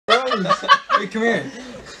Wait, come here.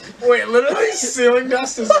 Wait, literally ceiling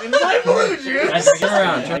dust is in my blue juice? Get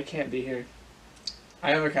around. I can't be here. I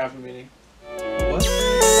have a cabinet meeting. What?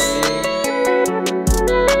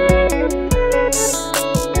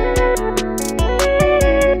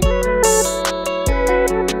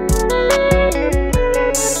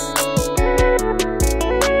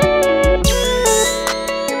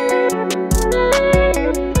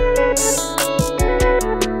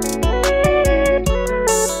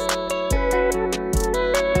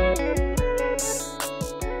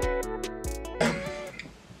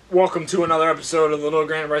 Welcome to another episode of the Lil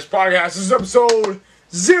Grain of Bryce podcast. This is episode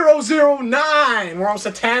 009. We're almost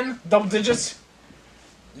at 10, double digits.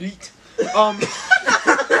 Yeet.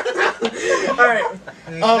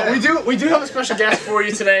 Alright. We do have a special guest for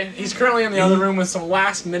you today. He's currently in the other room with some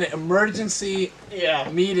last minute emergency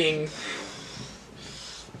meeting.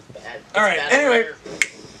 Alright, anyway.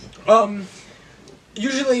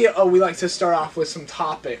 Usually we like to start off with some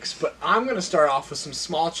topics, but I'm gonna start off with some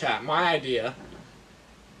small chat. My idea.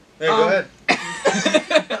 Hey, go ahead.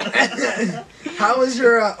 How is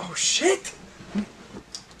your, oh shit!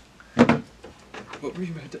 What were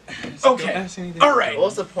you about to ask? Okay, alright.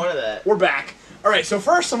 What's the point of that? We're back. Alright, so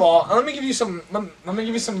first of all, let me give you some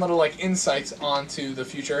little, like, insights onto the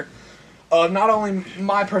future of not only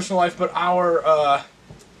my personal life, but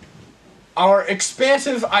our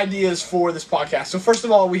expansive ideas for this podcast. So first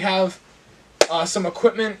of all, we have, some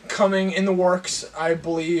equipment coming in the works, I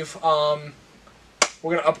believe.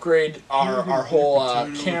 We're going to upgrade our whole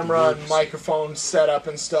camera and microphone setup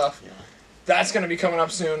and stuff. Yeah. That's going to be coming up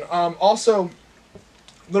soon. Also,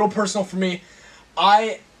 little personal for me,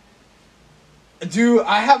 I have a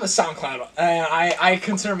SoundCloud, and I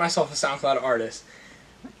consider myself a SoundCloud artist.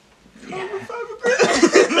 Yeah.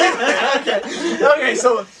 Okay,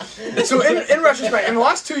 so in retrospect, in the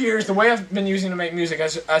last 2 years, the way I've been using to make music,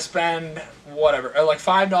 I spend whatever, like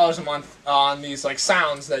 $5 a month on these like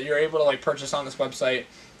sounds that you're able to like purchase on this website,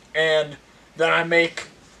 and then I make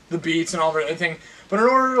the beats and all everything. But in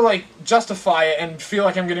order to like justify it and feel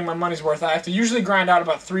like I'm getting my money's worth, I have to usually grind out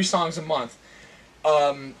about 3 songs a month.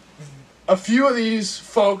 A few of these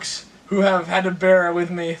folks who have had to bear with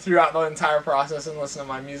me throughout the entire process and listen to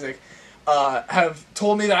my music have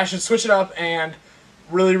told me that I should switch it up and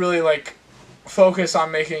really, really like focus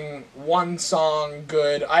on making one song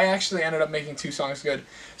good. I actually ended up making 2 songs good.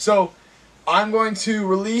 So I'm going to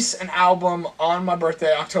release an album on my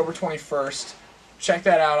birthday, October 21st. Check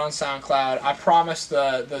that out on SoundCloud. I promise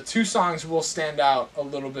the 2 songs will stand out a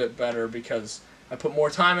little bit better because I put more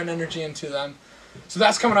time and energy into them. So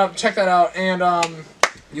that's coming up. Check that out, and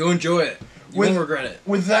you'll enjoy it. You won't regret it.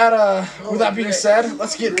 With that being said,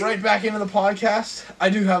 let's get right back into the podcast. I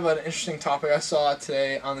do have an interesting topic I saw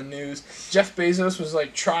today on the news. Jeff Bezos was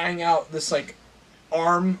like trying out this like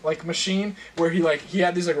arm like machine where he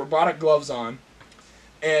had these like robotic gloves on,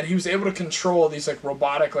 and he was able to control these like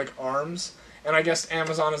robotic like arms. And I guess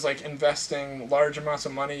Amazon is like investing large amounts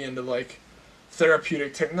of money into like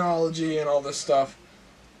therapeutic technology and all this stuff.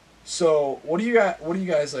 So what do you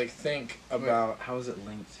guys like think about? How is it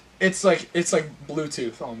linked? It's like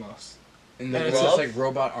Bluetooth almost. And it's just like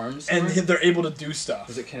robot arms. And they're able to do stuff.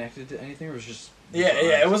 Was it connected to anything, or was it just? Yeah.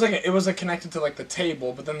 It was like connected to like the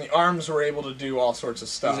table, but then the arms were able to do all sorts of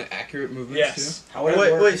stuff. Was it accurate movements too? How would it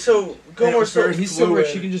work? Wait. So go more. So he's so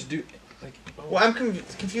rich, he can just do. Like, well, I'm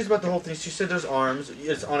confused about the whole thing. So you said there's arms.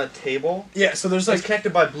 It's on a table. Yeah. So there's like it's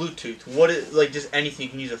connected by Bluetooth. What is like just anything?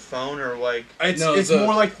 You can use a phone or like. It's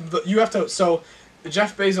more like you have to. So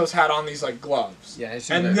Jeff Bezos had on these like gloves. Yeah.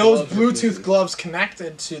 And those Bluetooth gloves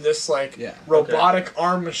connected to this like robotic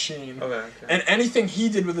arm machine. Okay. And anything he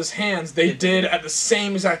did with his hands, they did at the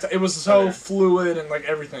same exact time. It was so fluid and like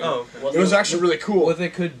everything. Oh. Okay. It was actually really cool. What they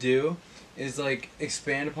could do is like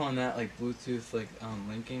expand upon that like Bluetooth like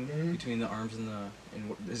linking between the arms and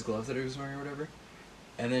his gloves that he was wearing or whatever,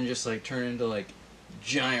 and then just like turn into like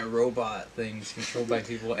giant robot things controlled by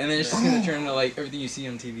people, and then it's just gonna turn into like everything you see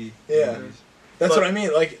on TV. Yeah, that's what I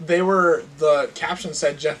mean. Like the caption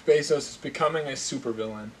said Jeff Bezos is becoming a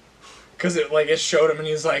supervillain, because it showed him and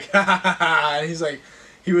he's like ha ha ha ha, and he's like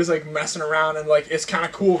he was like messing around, and like it's kind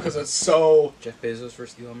of cool because it's so Jeff Bezos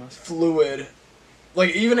versus Elon Musk fluid.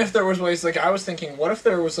 Like, even if there was ways, like, I was thinking, what if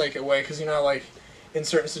there was, like, a way, because, you know, like, in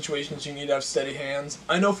certain situations you need to have steady hands.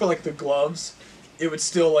 I know for, like, the gloves, it would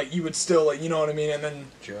still, like, you would still, like, you know what I mean, and then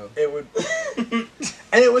it would, and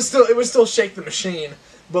it would still shake the machine,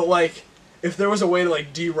 but, like, if there was a way to,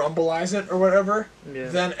 like, de-rumbleize it or whatever,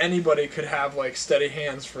 then anybody could have, like, steady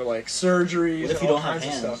hands for, like, surgeries and all kinds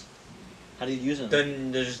of stuff. How do you use them?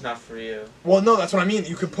 Then they're just not for you. Well, no, that's what I mean.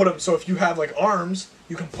 You could put them, so if you have, like, arms,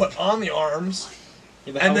 you can put on the arms,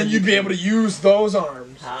 Yeah, but how and then would you'd you be able to use those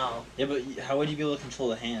arms. How? Yeah, but how would you be able to control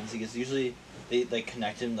the hands? Because usually they like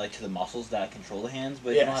connect them like to the muscles that control the hands,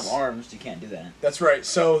 but if you don't have Yes. arms, you can't do that. That's right.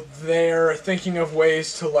 So they're thinking of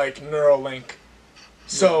ways to like Neuralink.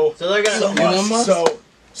 So So they're gonna. Elon Musk?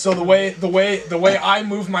 so the way I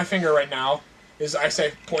move my finger right now is I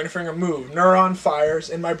say pointer finger move. Neuron fires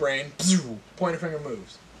in my brain. Bzz, pointer finger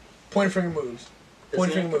moves. Pointer finger moves.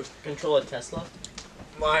 Pointer Isn't finger it moves. Control a Tesla?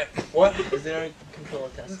 My what? Is there a control a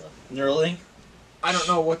Tesla? Neuralink? I don't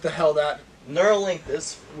know what the hell that. Neuralink.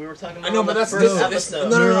 This we were talking about. I know, in but the that's first this. episode.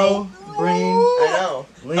 No. brain. I know.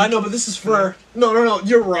 Link. I know, but this is for no.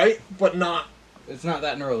 You're right, but not. It's not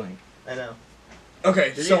that Neuralink. I know.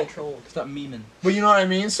 Okay, They're so controlled. Stop memeing. but you know what I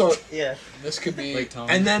mean. So Yeah. this could be, Like Tom.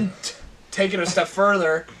 and then take it a step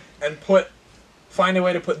further and find a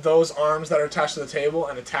way to put those arms that are attached to the table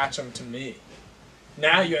and attach them to me.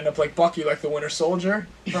 Now you end up like Bucky, like the Winter Soldier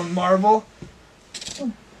from Marvel.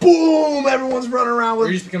 Boom! Everyone's running around Or with.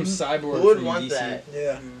 you just become cyborg. Who would from want DC. that?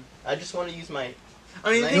 Yeah. I just want to use my.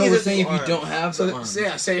 I mean, the No, thing No, is, we're it's saying if you arms. don't have the So arms.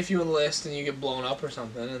 yeah, say if you enlist and you get blown up or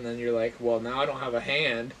something, and then you're like, well, now I don't have a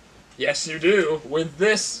hand. Yes, you do with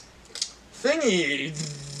this thingy.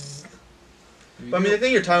 I mean, the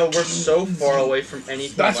thing you're talking about, we're so far away from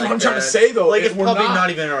anything. That's like what I'm trying to that. say, though. Like, is it's we're probably not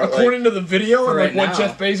even our. According to the video For and like right what now.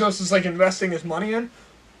 Jeff Bezos is like investing his money in,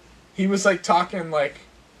 he was like talking like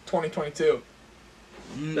 2022.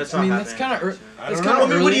 That's I not mean, happening. that's kind of. I It's don't kind know. of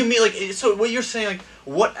I mean, early. what do you mean? Like, so what you're saying? Like,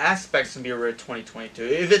 what aspects can be read 2022?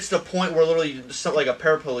 If it's the point where literally, like a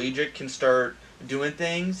paraplegic can start doing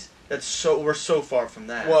things, we're so far from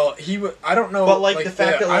that. Well, I don't know. But, like, the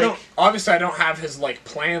fact that, I don't. like- Obviously, I don't have his like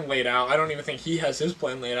plan laid out. I don't even think he has his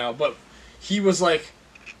plan laid out. But he was like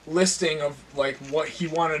listing of like what he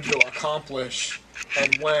wanted to accomplish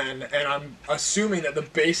and when, and I'm assuming that the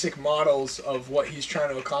basic models of what he's trying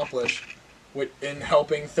to accomplish, in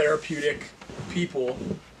helping therapeutic people,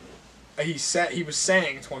 he was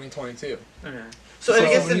saying 2022. Okay. So, So I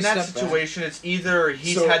guess when in you that step back- situation, it's either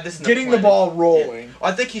he's So, had this in getting the the plan. ball rolling. Yeah.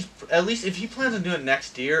 I think he's at least if he plans on doing it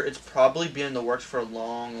next year, it's probably been in the works for a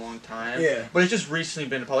long, long time. Yeah. But it's just recently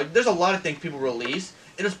been in public. There's a lot of things people release.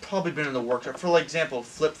 It has probably been in the works. For example,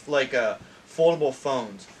 foldable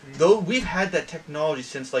phones. Though we've had that technology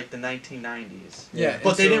since like the 1990s. Yeah, But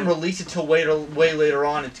and they so- didn't release it till way later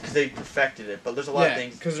on because they perfected it. But there's a lot of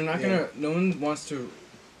things. because they're not gonna. No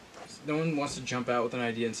one wants to jump out with an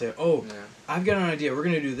idea and say, "Oh, Yeah. I've got an idea. We're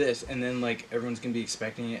gonna do this," and then like everyone's gonna be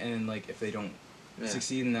expecting it, and then like if they don't Yeah.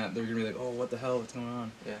 succeed in that, they're gonna be like, "Oh, what the hell? What's going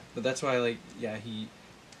on?" Yeah. But that's why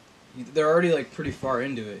they're already like pretty far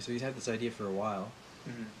into it, so he's had this idea for a while,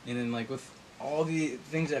 Mhm. and then like with all the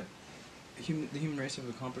things that the human race have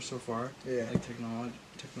accomplished so far, Yeah. like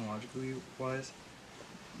technologically wise,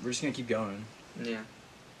 we're just gonna keep going. Yeah.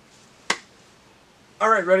 All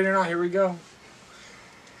right, ready or not, here we go.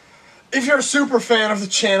 If you're a super fan of the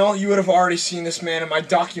channel, you would have already seen this man in my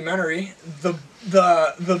documentary, the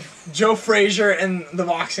Joe Frazier and the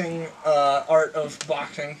boxing art of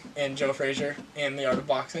boxing, and Joe Frazier and the art of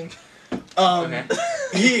boxing. Okay.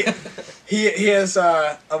 He has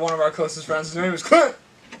one of our closest friends. His name is Clint.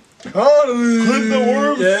 Connoli. Clint the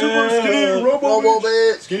Worm, super skinny robo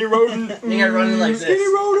Skinny rodent. You gotta run it like this.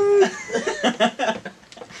 Skinny rodent.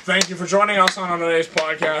 Thank you for joining us on today's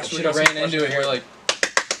podcast. Should have ran into it here like.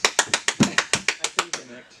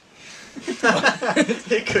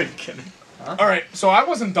 They couldn't connect. All right, so I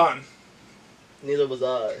wasn't done. Neither was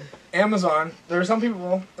I. Amazon. There are some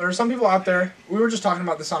people out there. We were just talking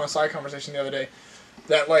about this on a side conversation the other day.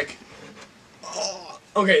 That like,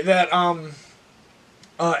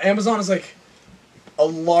 Amazon is like a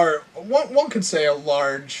large. One could say a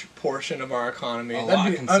large portion of our economy.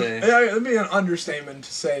 That'd be an understatement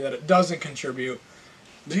to say that it doesn't contribute.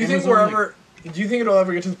 Do you think Do you think it'll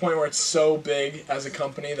ever get to the point where it's so big as a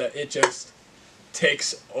company that it just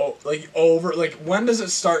takes over? Like, when does it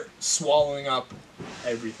start swallowing up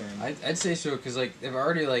everything? I'd say so because like they've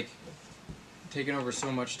already like taken over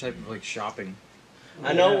so much type of like shopping.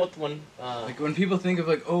 I know what one. Like when people think of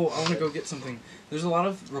like, oh, I want to go get something. There's a lot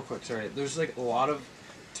of There's like a lot of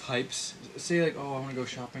types. Say like, oh, I want to go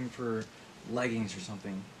shopping for leggings or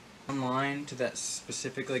something. Online to that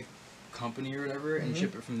specific like company or whatever and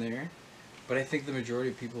ship it from there. But I think the majority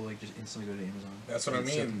of people like just instantly go to Amazon. That's what I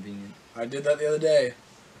It's so mean. convenient. I did that the other day.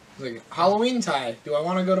 Like, Halloween tie. Do I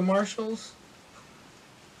want to go to Marshall's?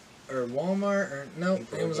 Or Walmart? Or no,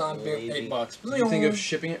 People are Amazon getting being lazy. $8. Did you think of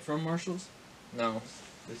shipping it from Marshalls? No.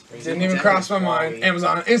 This brings Didn't me even to cross my Huawei. mind.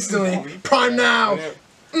 Amazon instantly. Prime now!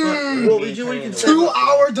 Well, we do. We can say.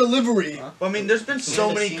 2-hour delivery. Huh? Well, I mean, there's been so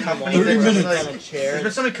You're gonna many see companies 30 that minutes. just, on a like, chair. there's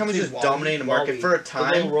been so many companies just dominating the market for a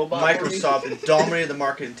time. little robot Microsoft had dominated the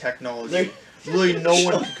market in technology. They're- Really, no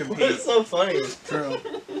one can compete. What's so funny? True.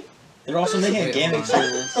 They're also making a Wait, gaming hold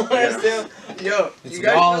on. service. Yo, It's you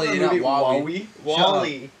guys Wally, know the not movie Wowie.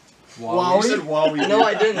 Wally. Wally. You said Wowie. No,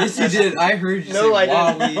 I didn't. Yes, you did. I heard you No, say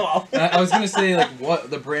I didn't. Wally. And I was gonna say like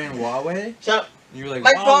what the brand Huawei. Shut up. And you were like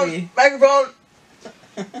Microphone. Wally. Microphone.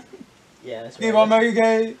 Yeah, that's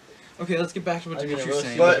right. Okay, let's get back to what I'm you gonna were roast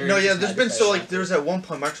saying. you. But no, yeah, just there's had been to so say like that. there was at one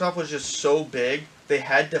point Microsoft was just so big they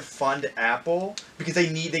had to fund Apple because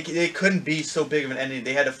they couldn't be so big of an entity.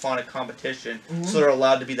 They had to fund a competition, so they're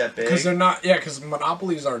allowed to be that big. Because they're not. Yeah, because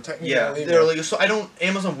monopolies are technically Yeah, illegal. they're illegal. So I don't.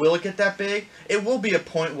 Amazon will it get that big? It will be a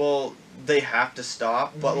point. Well, they have to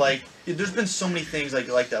stop. But like, there's been so many things like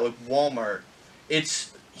that. Like Walmart,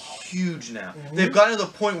 it's huge now. They've gotten to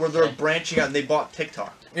the point where they're branching out and they bought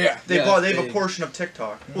TikTok. Yeah. They Yeah, bought. it's They have a big. portion of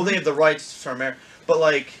TikTok. Well, they have the rights from America. But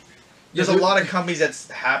like, there's a they're- lot of companies that's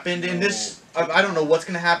happened in this. I don't know what's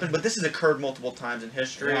gonna happen, but this has occurred multiple times in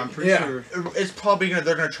history. Yeah, I'm pretty Yeah. sure. It's probably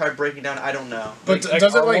they're gonna try breaking down. I don't know. But like,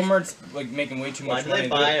 does it our like? Walmart's like making way too Why much did they money.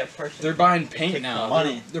 buy They're, a person? they're buying paint now.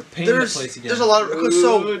 Money. They're painting There's the place again. there's a lot of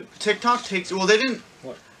so TikTok takes they didn't.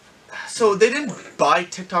 What? So they didn't buy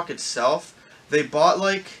TikTok itself. They bought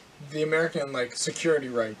like The American like security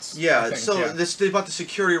rights. I yeah. think, So yeah. they bought the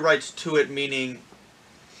security rights to it, meaning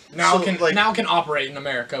now so, can like- now can operate in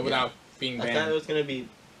America without being I thought it banned. was gonna be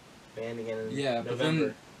banned again in Yeah, but then-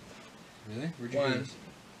 November. Really? Where'd you When? get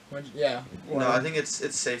this? Yeah. no. I think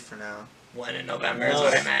it's safe for now. When in November is No.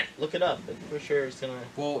 what I meant. Look it up. I'm pretty sure it's gonna.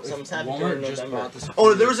 Well, if Something's happening Walmart during just November. bought this.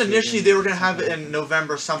 Oh, there was initially they were gonna have it in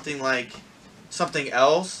November, something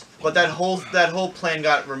else, but that whole plan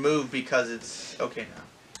got removed because it's okay now.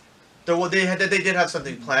 They did have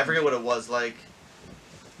something planned. I forget what it was like.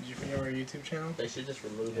 Did you forget our YouTube channel? They should just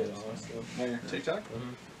remove it. Honestly, TikTok?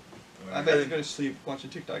 Mhm. I bet you go to sleep watching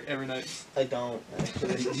TikTok every night. I don't. Do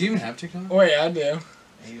Actually. you even have TikTok? Oh yeah, I do.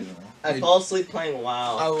 I fall asleep playing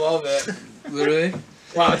WoW. I love it. Literally?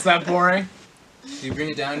 Wow, it's that boring. Do you bring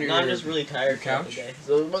it down to No, your I'm just really tired. your couch? Day.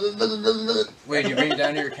 So, Wait, do you bring it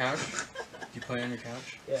down to your couch? Do you play on your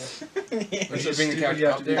couch? yeah. Or do you so bring the stupid couch you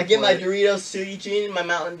have up to there? I get my Doritos Suichi, my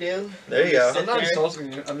Mountain Dew. There you go. Sit I'm not there.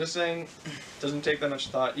 insulting you. I'm just saying, it doesn't take that much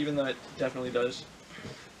thought, even though it definitely does.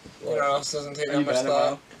 You know what else doesn't take Are that you much bad at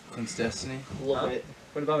thought? WoW? Clint's Destiny. A little Huh? bit.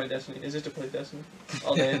 What about my Destiny? Is it to play Destiny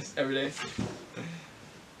all day, every day?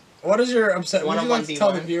 What is your obsession? Would you like to 101v1.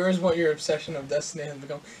 tell the viewers what your obsession of Destiny has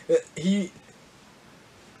become? You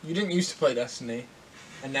didn't used to play Destiny,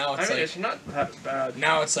 and now it's I mean, like it's not that bad.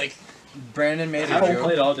 now it's like Brandon I made a haven't joke.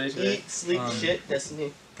 played all day today. Eat, sleep, Um, shit,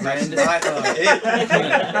 Destiny. Brandon,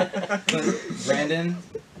 It. Brandon,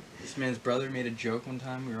 this man's brother made a joke one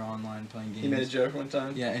time. We were online playing games. He made a joke one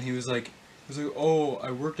time. Yeah, and he was like, "Oh,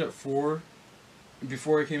 I worked at 4.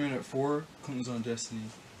 Before I came in at 4, Clint was on Destiny.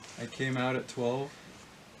 I came out at 12.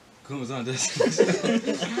 Clint was on Destiny."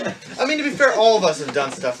 I mean, to be fair, all of us have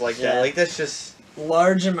done stuff like that. Yeah. Like that's just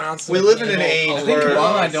large amounts. we of live in an people- age I think where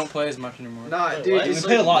WoW I don't play as much anymore. Nah, Wait, dude, what? We it's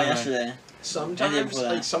played a like, lot yeah. yesterday. sometimes, for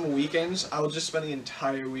that. like some weekends, I will just spend the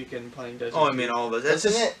entire weekend playing Destiny. oh, I mean, all of us. That's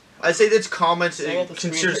Isn't just. it? I'd say that's common to Same with the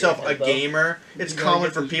consider screen yourself a protector, though. gamer. It's You gotta common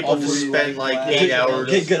get for those people to blue spend light like glasses. 8 hours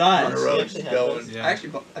Get good eyes. on a You road actually have going. those? Yeah. I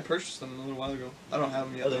actually I purchased them a little while ago. I don't have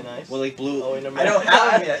them yet. Are they though. nice? Well, like blue. Oh, wait, never I don't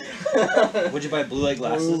mind. have them yet. Would you buy blue light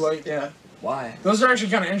glasses? Blue light. Yeah, Why? Those are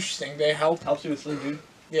actually kind of interesting. They help. helps you with sleep, dude.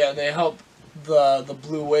 Yeah, they help the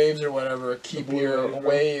blue waves or whatever keep blue your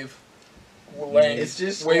wave, bro. wave length. It's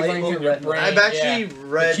just wavelength light in your retina. brain. I've actually They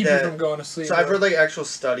read keep you that. from going to sleep. So I've bro. read like actual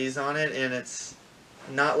studies on it, and it's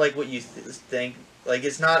not like what you think. Like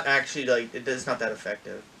it's not actually like it's not that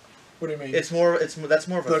effective. What do you mean? That's more of a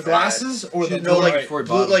the fad. glasses or the No, blue like light? before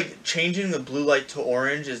blue, Bob. like changing the blue light to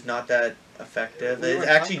orange is not that effective. We It weren't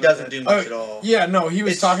actually talking about doesn't that. do much Oh, at all. Yeah, no, he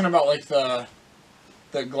was It's- talking about like the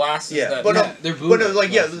glasses. Yeah, that, but no, they're blue. But no,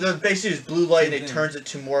 like yeah, glasses. the basically is blue light and Same it thing. turns it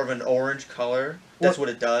to more of an orange color. That's what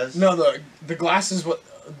it does. no, the glasses. What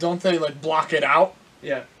don't they like block it out?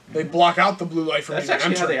 Yeah, They block out the blue light from that's even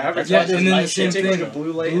actually how entering. they advertise. Yeah, it. and then Like, the same they take, thing. like, a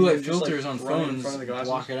blue light, Blue and light then just, filters like, on run in phones front of the glasses.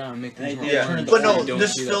 block it out and make things They- more they Yeah, turn orange. the but so no, you don't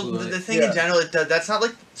this see that fil- blue light. the thing Yeah. in general, that's not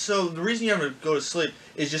like so. The reason you have to go to sleep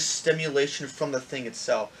is just stimulation from the thing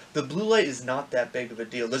itself. The blue light is not that big of a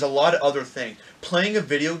deal. There's a lot of other things. Playing a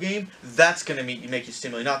video game, that's gonna make you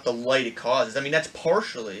stimulate, not the light it causes. I mean, that's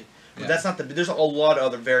partially. But Yeah. that's not the. There's a lot of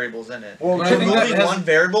other variables in it. Well, But I So think that moving has- one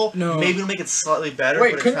variable, No. maybe it'll make it slightly better.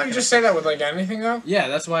 wait, but it's couldn't not you gonna just say that with like anything though? Yeah,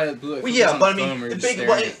 that's why the blue light Well, filters yeah, on but I the phone mean, where the you're just big,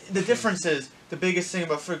 staring but at the difference is the biggest thing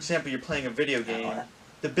about, for example, you're playing a video game.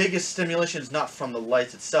 the biggest stimulation is not from the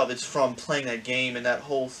lights itself. It's from playing that game and that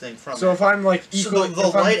whole thing from So it. if I'm like So equally, the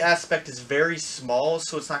light aspect is very small,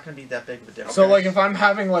 so it's not going to be that big of a difference. So like if I'm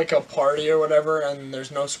having like a party or whatever and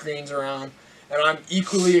there's no screens around and I'm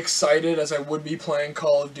equally excited as I would be playing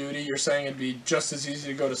Call of Duty, you're saying it'd be just as easy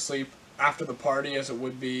to go to sleep after the party as it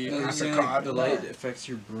would be You're after saying, COD. the light affects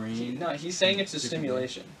your brain. No, he's saying it's a differently.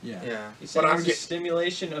 stimulation. Yeah. Yeah. He's saying But I'm it's a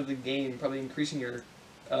stimulation of the game, probably increasing your,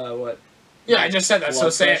 what? Yeah, I just said that. So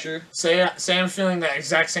Blood say pressure. say I'm feeling that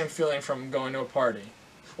exact same feeling from going to a party.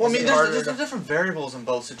 Well, I Is mean, it harder there's to- different variables in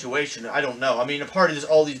both situations. I don't know. I mean, a party, there's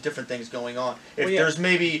all these different things going on. If Well, yeah. there's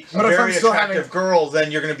maybe a But if I'm very still attractive having- girl,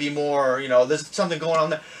 then you're going to be more, you know, there's something going on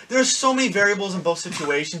there. There's so many variables in both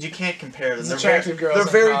situations, you can't compare them. These They're attractive very,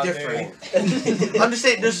 girls they're are very hot, different. I'm just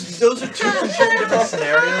saying, those are two completely different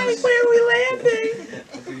scenarios. Where are we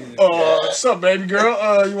landing? What's up, baby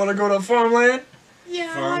girl? You want to go to farmland?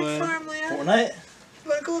 Yeah, Farmland. farmland. Fortnite? You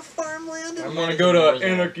want to go to farmland? I'm Want to gonna go do to Warzone.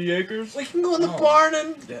 Anarchy Acres? We can go in the Oh. barn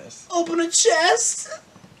and Yes. open a chest.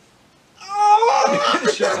 Oh!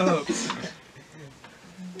 Shut up.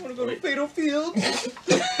 Want to go to Fatal Field?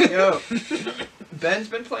 Yo, Ben's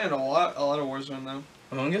been playing a lot of Warzone though.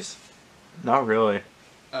 Among Us? Not really.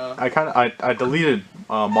 Uh, I deleted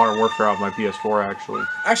Modern Warfare off my PS4 actually.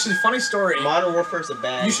 Actually, funny story. Modern Warfare's a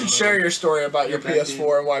bad. You should game. share your story about your You're bad,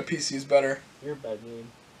 PS4 and why PC is better. You're a bad game.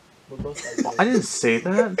 We're both bad games. I didn't say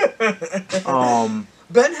that.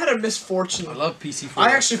 Ben had a misfortune. I love PC.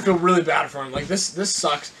 I actually feel really bad for him. Like this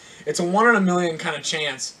sucks. It's a 1 in a million kind of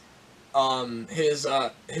chance. His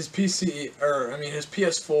PC his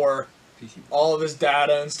PS4, PC. all of his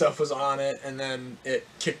data and stuff was on it, and then it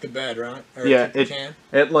kicked the bed, right? Or Yeah, kicked the can.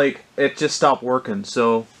 It just stopped working.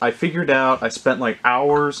 So I figured out I spent like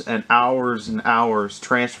hours and hours and hours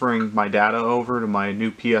transferring my data over to my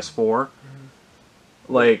new PS4.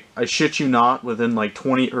 Like, I shit you not, within like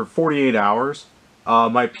 20 or 48 hours,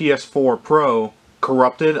 my PS4 Pro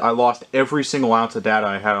corrupted. I lost every single ounce of data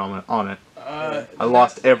I had on it. I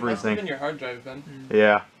lost everything. That's been your hard drive, Ben,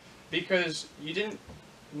 Yeah. because you didn't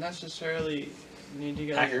necessarily need to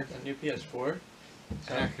get Hacker. a new PS4.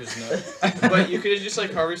 So, Hackers know. but you could have just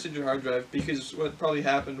like harvested your hard drive, because what probably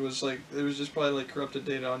happened was like there was just probably like corrupted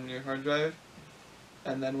data on your hard drive,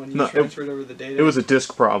 and then when you No, transferred over the data, It was a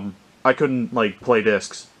disc problem. I couldn't, like, play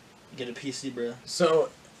discs. Get a PC, bro. So,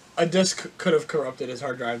 a disc could have corrupted his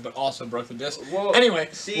hard drive, but also broke the disc. Well, Anyway,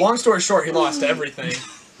 see- long story short, he lost everything. It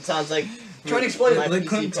sounds like Try to explain my it. Let PC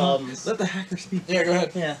Clint problems. let the hacker speak. Yeah, go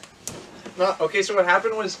ahead. Yeah. No, okay, so what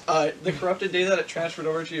happened was the corrupted data that transferred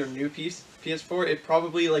over to your new PS4, it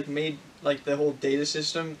probably like made like the whole data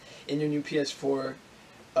system in your new PS4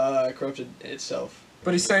 corrupted itself.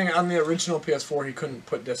 But he's saying on the original PS4 he couldn't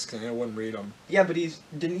put discs in, it wouldn't read them. Yeah, but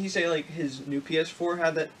didn't he say like his new PS4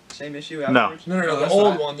 had that same issue No. afterwards? No, Oh, the that's old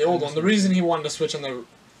what one, the old one. The reason he wanted to switch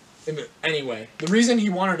anyway, the reason he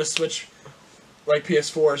wanted to switch, like,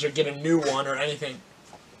 PS4s or get a new one or anything.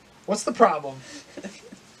 What's the problem?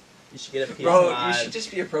 You should get a PS5. Bro, you should just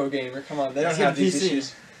be a pro gamer. Come on, they don't Let's get have a these PC.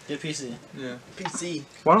 issues. Get a PC. Yeah. PC.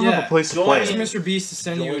 Why don't I have Yeah, a place to join play Ask it? Mr. Beast to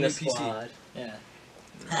send you a Join new a PC. squad. Yeah.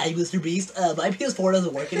 Hi, Mr. Beast. My PS4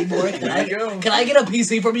 doesn't work anymore. Can There you go. I get a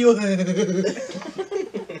PC from you?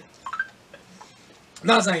 I'm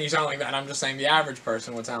not saying you sound like that. I'm just saying the average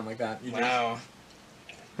person would sound like that. You Wow.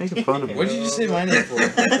 Making fun of me. What did you just say mine is for?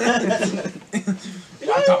 just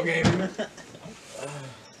laptop gamer.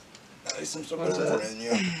 I'm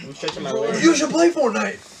stretching my legs. You should play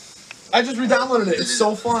Fortnite. I just re-downloaded it. It's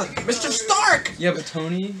so fun. Mr. Stark. Yeah, but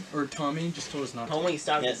Tony or Tommy just told us not to. Tommy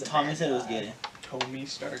Stark Yeah, is a Tommy bad said it was guy. gay. Tommy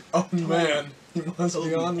Stark. Oh man, he must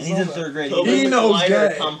be on. And he's in third grade. Toby He knows Maguire or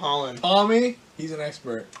gay. Tom Holland. Tommy, he's an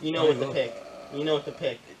expert. You know what to pick. You know what to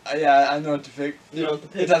pick. Yeah, I know what to pick. You know what to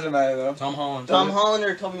It pick. doesn't matter though. Tom Holland. Tom Holland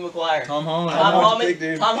or Toby Maguire. Tom Holland. I know what to pick,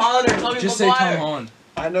 Tom dude. Holland or Toby Just say Maguire. Tom Holland.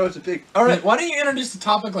 I know what to pick. All right, why don't you introduce the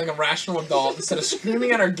topic like a rational adult instead of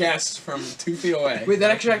screaming at our guests from 2 feet away? Wait,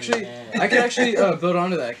 that actually, I could actually build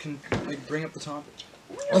onto that. Can like bring up the topic.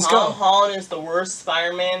 Let's Tom go. Holland is the worst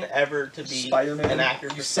Spider-Man ever to be Spider-Man? an actor.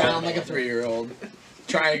 You for sound like a Spider-Man. 3-year-old.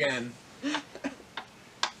 Try again.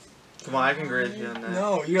 Come on, I can agree with you on that.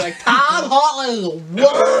 No, you're like Tom Holland.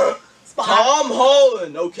 What? Tom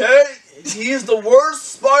Holland, okay? He's the worst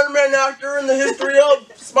Spider-Man actor in the history of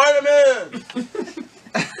Spider-Man.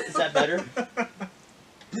 Is that better?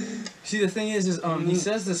 See, the thing is he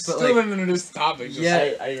says this, but still like, didn't introduce the topic. Just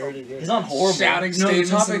Yeah. I already did. He's on horrible. shouting No, the statements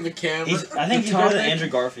topic- in the camera. I think The he's better than topic- Andrew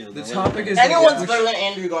Garfield. the though. topic is Anyone's like, better than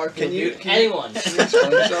Andrew Garfield, Can you- dude. can you- Anyone. Can you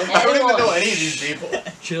explain yourself? I don't even know Anyone. any of these people.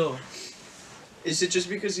 chill. Is it just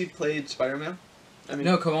because he played Spider-Man? I mean,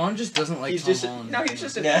 No, Kawan just doesn't like he's Tom just Holland. no, he's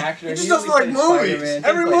just an Yeah. actor. He just only doesn't like plays movies. Spider-Man.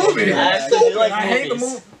 Every He plays movie. Spider-Man. Yeah, Stupid. you like I hate the movies.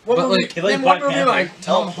 movie. What But, movie? like, he likes Name one Black movie Panther. like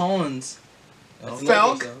Tom Holland's.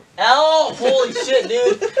 Felk? Oh, holy shit,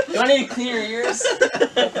 dude! Do I need to clean your ears?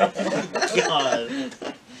 God.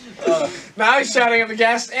 Now he's shouting at the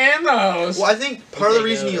guest and the host. Well, I think part of the Take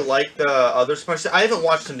reason over. you like the other Spider-Man, I haven't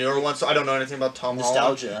watched the newer one, so I don't know anything about Tom Holland.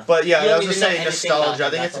 Nostalgia. But yeah, You don't I was need just to know saying anything about nostalgia. I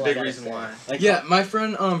him, think that's that's a all I big gotta reason say. why. Like, Yeah, my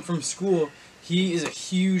friend from school, he is a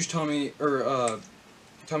huge Tommy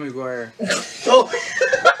Maguire. Oh,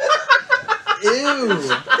 Ew!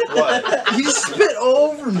 what? He spit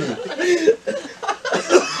over me.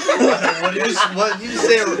 What did you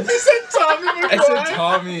say? He said Tommy I McGuire. said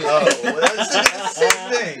Tommy. Oh, well, that's the same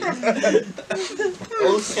thing.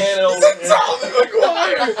 oh, Santa over Tommy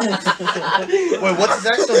McGuire. Wait, what's his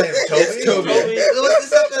actual name? Toby? It's Toby. What's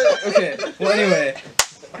this up there? Okay, well anyway.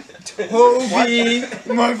 Toby!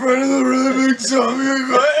 My friend is a really big Tommy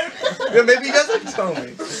McGuire. Yeah, maybe he does like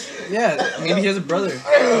Toby. Yeah, maybe he has a brother.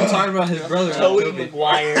 I'm talking about his brother, not Toby Toby.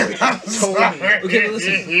 Maguire. Okay, but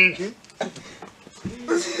listen.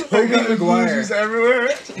 Toby Maguire. Losers everywhere.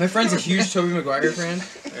 My friend's a huge Toby Maguire fan,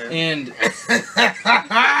 and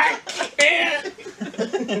I can't.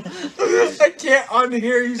 I can't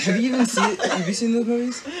unhear you. have you seen those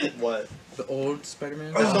movies? What? The old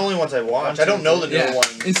Spider-Man? That's the only ones I watch. I don't know the newer Yeah,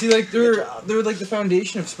 ones. and see, like they're like the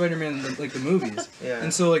foundation of Spider-Man, like the movies, Yeah.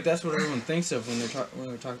 and so like that's what everyone thinks of when they're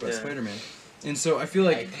talking about Yeah. Spider-Man, and so I feel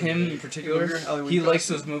like him in particular, he likes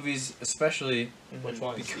those movies especially Which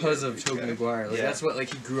one? because of Tobey Maguire. Like Yeah. that's what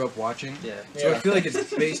like he grew up watching. Yeah. So I feel like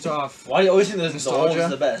it's based off. Why do you always think that Nostalgia? nostalgia is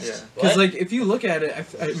the best? Yeah. Because What? like if you look at it,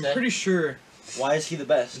 I'm pretty sure Why is he the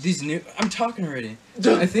best? these new. I'm talking already.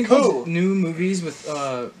 I think Who? these new movies with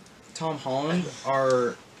Tom Holland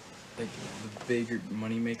are like the bigger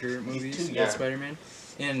moneymaker movies too with young. Spider-Man,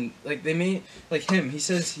 and like they made like him. He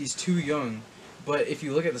says he's too young, but if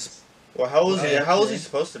you look at this, Well, how old is he? Yeah. How old is he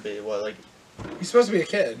supposed to be? What, like? He's supposed to be a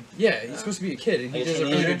kid. yeah, he's supposed to be a kid, and he Like a does a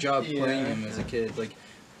really teenager? good job playing him as a kid. Like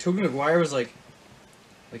Tobey Maguire was like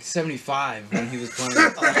 75 when he was playing.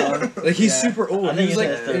 Like he's Yeah. super old. I think He was he's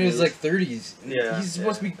like in in his his like 30s. Yeah, He's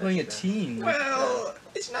supposed to be yeah, playing a that's teen. Well,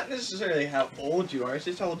 it's not necessarily how old you are. It's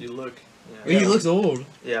just how old you look. But he looks old.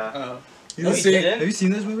 Yeah. Oh. You No, look- he didn't. have you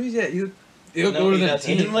seen those movies? Yeah, you look No, older he than a doesn't.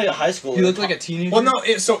 He teen. didn't look like a high schooler. He looked like a teenager. Well, no.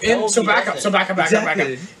 So No, he back up. doesn't. Back up.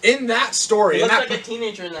 Exactly. In that story, He in looks that like a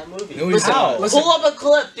teenager in that movie. No, he Listen, doesn't. listen. Pull up a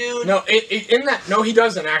clip, dude. no, in that no, he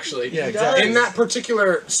doesn't actually. Yeah, He exactly. In that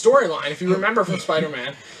particular storyline, if you remember from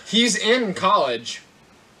Spider-Man, he's in college.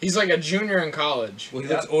 He's like a junior in college. Well, he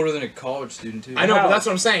looks older than a college student too. I know, How? but that's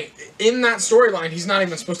what I'm saying. In that storyline, he's not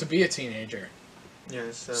even supposed to be a teenager. Yeah.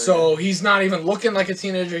 So he's not even looking like a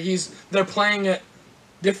teenager. They're playing it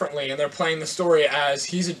differently, and they're playing the story as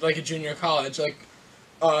he's like a junior in college. Like,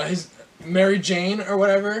 his Mary Jane or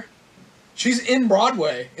whatever. She's in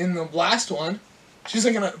Broadway in the last one. She's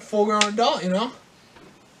like a full-grown adult, you know.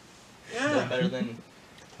 Yeah. Better than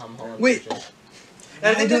Tom Holland. Wait. version.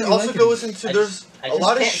 And I think I that don't also like goes I into just- I a just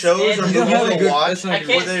lot of can't shows stand or You his don't movies have a they good. watch. That's not I a good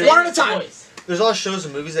can't they- stand One at a his time. voice. There's a lot of shows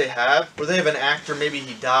and movies they have where they have an actor, maybe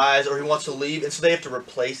he dies or he wants to leave, and so they have to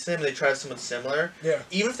replace him. They try to someone similar. Yeah.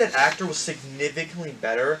 Even if that actor was significantly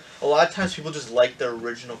better, a lot of times people just like the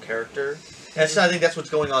original character. And so I think that's what's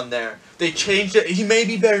going on there. They changed it. He may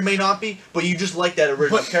be better, he may not be, but you just like that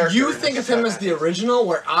original But character. you and think of that's him how as it the original,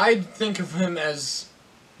 where I think of him as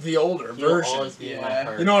the older He will version. always be in my Yeah.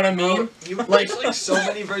 heart. You know what I mean? There's like so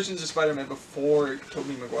many versions of Spider-Man before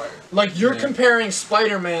Tobey Maguire. Like you're Yeah. comparing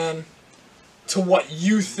Spider-Man to what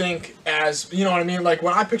you think as, you know what I mean? Like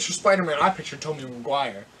when I picture Spider-Man, I picture Tobey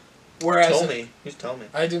Maguire. Whereas Tell me. He's tell me.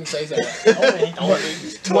 I didn't say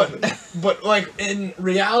that. But like in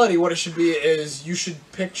reality, what it should be is you should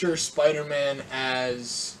picture Spider-Man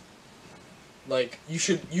as like you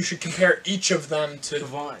should compare each of them to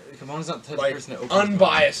Kavon's not the type like of person to open his mouth.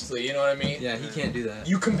 unbiasedly. You know what I mean? Yeah, he can't do that.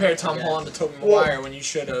 You compare Tom Yeah. Holland to Tobey Well- Maguire when you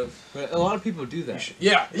should have. But a lot of people do that.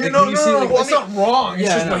 Yeah, Like, no, when you see, like, it's not wrong. It's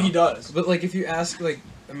Yeah, I just what know. he does. But like, if you ask, like,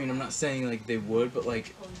 I mean, I'm not saying like they would, but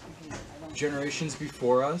like generations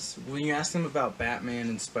before us, when you ask them about Batman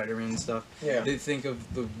and Spider-Man and stuff, Yeah. they think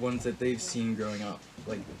of the ones that they've seen growing up.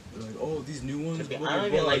 Like, they're like, oh, these new ones. I blah, don't blah,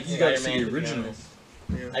 even blah. like you gotta see Spider-Man, the to be original. honest.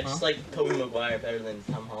 Yeah. I just like Tobey Maguire better than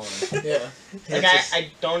Tom Holland. Yeah. Like It's I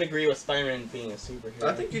don't agree with Spider-Man being a superhero.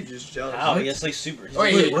 I think you're just jealous. How? What? He has like super. He's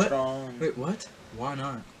Wait, really what? strong. Wait, what? Why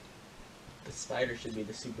not? The spider should be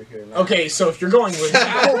the superhero. Not Okay, so if you're going with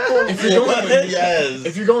that, if you're going with, yes.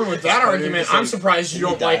 if you're going with that Spider argument, just I'm like- surprised you Did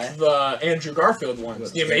he don't die? like the Andrew Garfield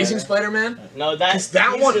ones, the Amazing Spider-Man. No, that's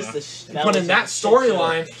that he's one- just But was in that a shit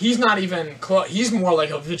storyline, he's not even close. He's more like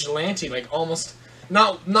a vigilante, like almost.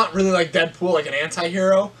 not really like Deadpool, like an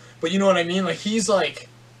anti-hero, but you know what I mean? Like he's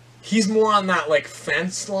more on that like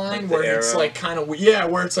fence line Like where the it's Arrow. like kind of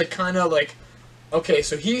where it's like kind of like, okay,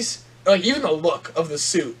 so he's like even the look of the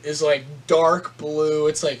suit is like dark blue.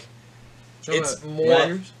 It's like it's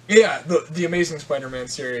more the Amazing Spider-Man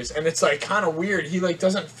series, and it's like kind of weird. He like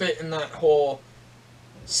doesn't fit in that whole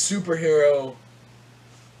superhero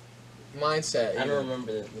mindset. I you know? don't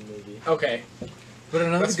remember the movie. Okay. But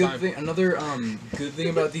another That's good fine. thing, good thing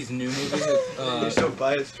about these new movies with You're so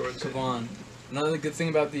biased towards it. Savon. Another good thing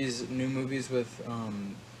about these new movies with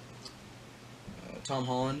Tom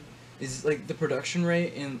Holland is like the production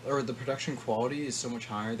rate or the production quality is so much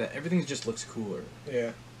higher that everything just looks cooler.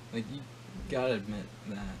 Yeah. Like you gotta admit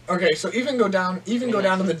that. Okay, so even go down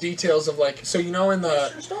to the details of like, so you know in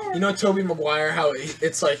the Tobey Maguire how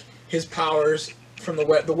it's like his powers from the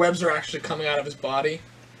webs are actually coming out of his body.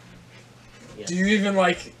 Yeah. Do you even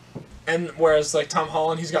like, and whereas like Tom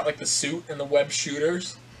Holland, he's got like the suit and the web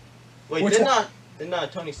shooters. Wait, Which did one?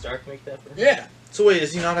 not Tony Stark make that for him? Yeah. So wait,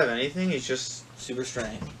 does he not have anything? He's just Super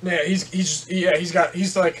strength. Yeah,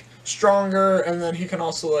 he's like stronger, and then he can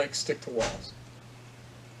also like stick to walls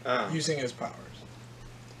using his powers.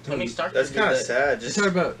 Tony Stark. That's is kind of the- sad. You Just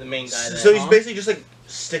talking about The main guy. That, so he's basically just like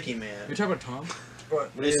Sticky Man. you're talking about Tom? What?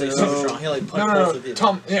 When he's like super strong, he like punch holes with No. people.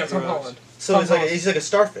 Tom Gross. Holland. So Tom he's like Holland. he's like a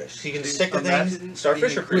starfish. He can stick to Imagine things.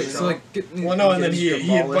 Starfish are pretty Wait, so strong. like Well, no, and then he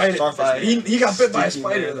invited. Starfish. He got bit by a Sticky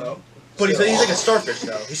spider man. though. But he's like a starfish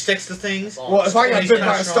though. He sticks to things. Well, if I got He's bit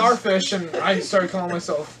kinda by a strong. starfish and I started calling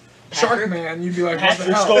myself Shark Patrick? Man, you'd be like, what Patrick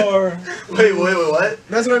the hell? Star. Wait, what?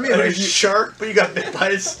 That's what I mean. Like Like, a if you, shark, but you got bit by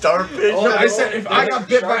a starfish. no, I said if I got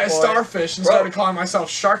bit by a Shark boy. starfish and Bro. started calling myself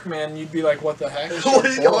Shark Man, you'd be like, what the heck? What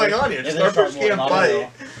is going on here? Yeah, Starfish can't bite.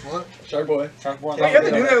 What? Shark Boy. Shark Boy. Yeah,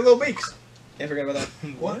 they do that with little beaks. Can't forget about that.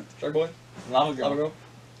 What? Shark Boy. Lava Girl. Lava Girl.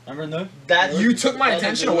 Remember that? that You took my That's a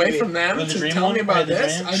attention good away movie. from them Was the to dream tell one? me about Had the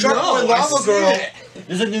this. dream? I Shark know. Boy, I Lava see Girl. it.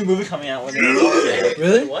 There's a new movie coming out with it.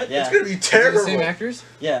 Really? What? Yeah. It's gonna be Is it the terrible. same actors?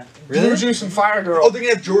 Yeah. Blue Juice and Fire Girl. Oh, they're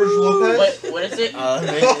gonna have George Lopez. What is it? Maybe.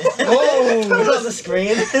 Oh. What's on the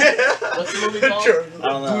screen? What's the movie called? George I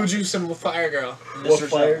don't know. Blue Juice and Fire Girl. Mr.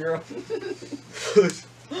 Fire Girl. Lopez.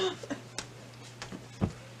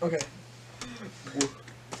 Okay.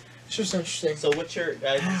 It's just interesting. So what's your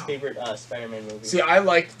guys' favorite Spider-Man movie? See, I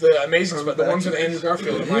like the Amazing, but the ones with Andrew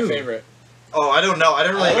Garfield are my Ew. favorite. Oh, I don't know. I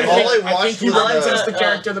don't really. I All think- I I watched think he was represents the. the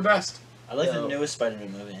character the best. I like the No. newest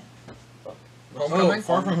Spider-Man movie. Homecoming? Oh,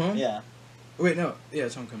 Far From Home? Yeah. Wait, no. Yeah,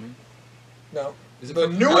 it's Homecoming. No. Is it The Far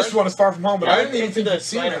From newest one is Far From Home, but Yeah, I didn't even Into think the you'd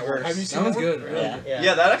seen that one. Spider-Verse. Have you seen That one's one? good, right? Yeah. Yeah.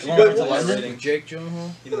 Yeah, that actually Wait, got what was the it? rating. Jake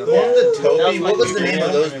Gyllenhaal? Even though- What was the That Toby? was my What was the favorite name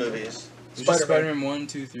of one. those movies? It's just Spider-Man. Spider-Man 1,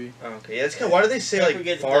 2, 3. Oh, okay, yeah, it's kind of. Why do they say Can't like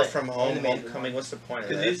forget Far the From Home, animated Homecoming? one. What's the point of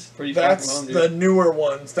Because that? it's pretty far from That's home, dude. the newer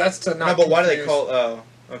ones. That's to not No, but why do they confuse. call? Oh,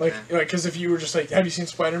 okay. Like, because if you were just like, have you seen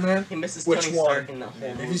Spider-Man? He misses Which Tony one? Stark in the whole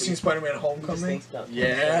Have movie. you seen Spider-Man He just Homecoming? thinks about Tony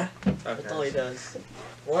Yeah. Stark. That's all he Okay. does.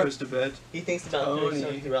 What? Goes to bed. He thinks about Tony Tony.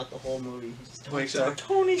 Stark throughout the whole movie. He's just Wakes up.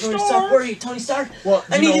 Tony Tony Stark. Stark. Where are you, Tony Stark? Well,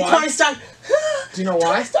 I do you need know you, why? Tony Stark. Do you know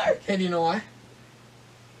why? Tony Stark. Hey, do you know why?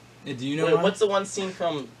 Yeah, do you know Wait, why? what's the one scene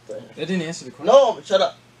from? The... That didn't answer the question. No, shut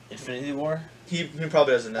up. Infinity War. He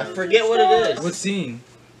probably doesn't I know. forget what it is. What scene?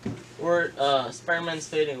 Where Spider-Man's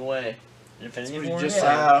fading away. Infinity That's what War. you just yeah.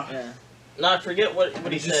 said. Wow. Yeah. No, I forget what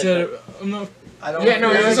he You said. just said, I'm not. I don't Yeah,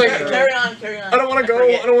 no, it was like- Carry on, carry on. I don't want to go.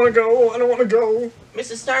 forget. I don't want to go. I don't want to go.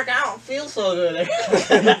 Mrs. Stark, I don't feel so good.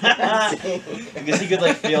 Because he could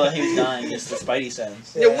like feel that he was dying. Just the Spidey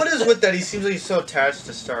sense. Yeah, what is with that? He seems like he's so attached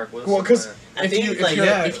to Stark. What's Well, the 'cause plan? I If think you it's like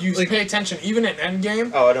if you like- pay attention, even in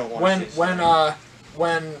Endgame, Oh, I don't want to.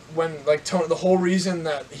 when like the whole reason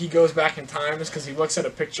that he goes back in time is because he looks at a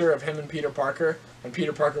picture of him and Peter Parker, and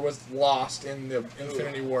Peter Parker was lost in the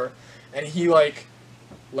Infinity War, and he like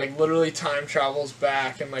literally time travels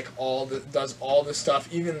back and does all this stuff,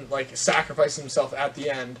 even like sacrifices himself at the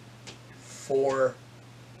end for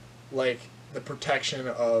like the protection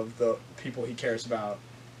of the people he cares about,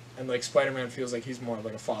 and like Spider-Man feels like he's more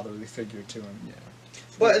like a fatherly figure to him. Yeah.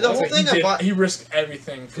 But the It's whole like thing about he risked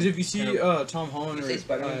everything. Because if you see Yeah. Tom Holland You or say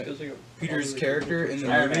Spider-Man feels like a Peter's fatherly character figure. in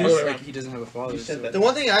the Iron Man. movies, like he doesn't have a father. You said so- that. the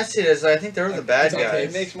one thing I see is I think they're the bad It's okay, guys.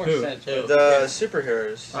 It makes more Who? sense. Who? The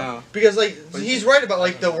superheroes. Oh. Because he's right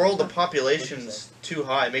about the world, the population's too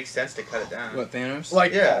high. It makes sense to cut it down. What, Thanos?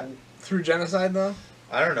 Like Yeah. through genocide though.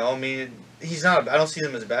 I don't know. I mean, he's not. I don't see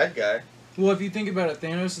him as a bad guy. Well, if you think about it,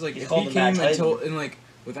 Thanos is like, He's if called he the Mad came and Titan. told, and like,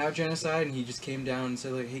 without genocide, and he just came down and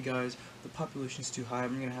said like, hey guys, the population's too high,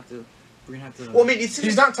 we're gonna have to. Well, I mean,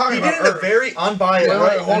 He's not talking he did about it in a Earth. very unbiased. Wait,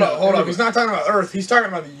 way. hold no, up, hold no, up. He's not talking about Earth. He's talking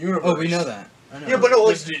about the universe. Oh, we know that. I know. Yeah, but no,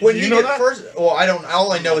 like, when do you he know get that? first, well, I don't.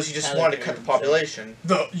 All I know is he just wanted to cut the population.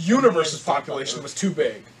 The universe's population was too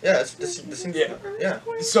big. Yeah, it's this Yeah. yeah.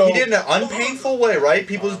 So He did it in an unpainful way, right?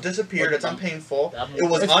 People just disappeared. It's unpainful. It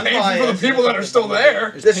was it's painful for the unbiased. people that are still there.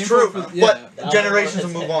 It's That's painful true, for- yeah. but generations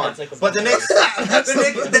will move on. But the next,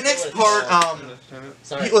 the next part,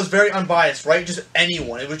 it was very unbiased, right? Just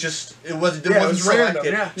anyone. It wasn't random,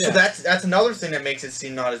 selected. yeah. So that's another thing that makes it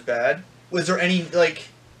seem not as bad. Was there any like?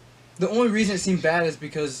 The only reason it seemed bad is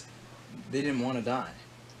because they didn't want to die.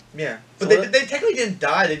 Yeah, but So they technically didn't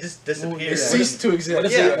die. They just disappeared. It ceased to What exist.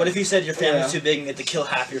 if, Yeah. what if you said your family's Yeah. too big and you had to kill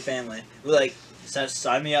half your family? We're like,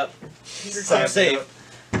 sign me up. Sign I'm safe.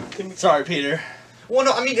 Sorry, Peter. Well,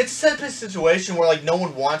 no, I mean it's a situation where like no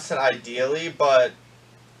one wants it ideally, but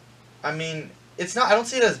I mean it's not. I don't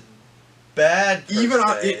see it as bad. Per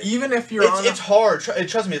se. Even if you're on it's hard.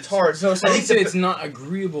 Trust me, it's hard. So I think the- it's not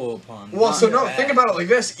agreeable upon. Well, not so no, bad. think about it like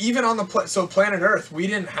this. Even on the planet Earth, we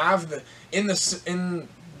didn't have in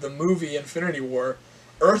the movie Infinity War,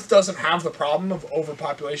 Earth doesn't have the problem of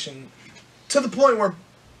overpopulation to the point where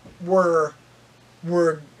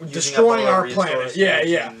we're Using destroying up all our planet. resources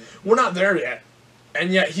Yeah. and- We're not there yet,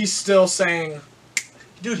 and yet he's still saying,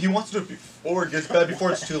 Dude, he wants to do it before it gets bad,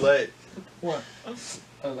 before it's too late. "What? I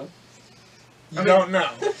don't know. You don't know."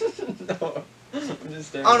 No. I'm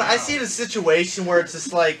just I don't know. I see it as a situation where it's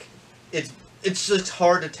just like it's just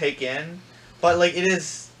hard to take in, but like it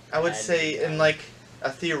is. I would say in like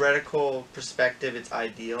a theoretical perspective, it's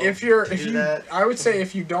ideal. I would say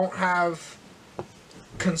if you don't have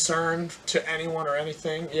concern to anyone or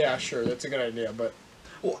anything, yeah, sure, that's a good idea. But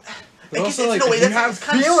well, But I guess also, it's like, in a way if you that's have it's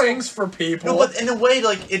kind of feelings for people, No, but in a way,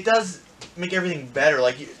 like it does make everything better.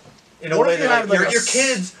 Like in a What way if you that had, like, like, your a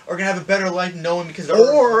kids are gonna have a better life knowing because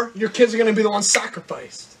or your kids are gonna be the ones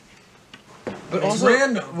sacrificed. But It's also,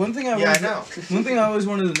 random. One thing I Yeah, I always, know. One thing I always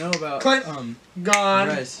wanted to know about Clint. Gone.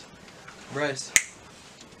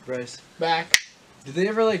 Bryce. Back. Did they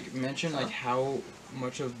ever like mention like how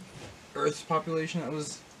much of Earth's population that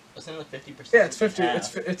was? Wasn't it like 50%? Yeah, it's 50.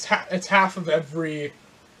 It's half of every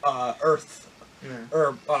Earth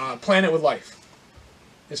or planet with life.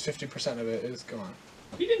 Is 50% of it is gone.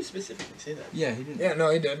 He didn't specifically say that. Yeah, he didn't. Yeah, no,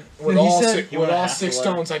 he did. With No, he all said- six, He with wanted all half 6 the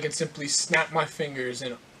life. stones, I could simply snap my fingers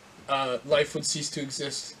and life would cease to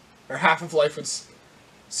exist, or half of life would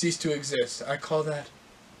cease to exist. I call that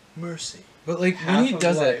mercy. But like Half when he of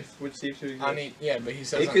does that, life would seem to exist. I mean, yeah, but he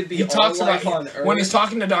says It could be he all talks life about on when he's Earth.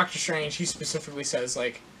 talking to Doctor Strange. He specifically says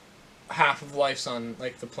like half of life's on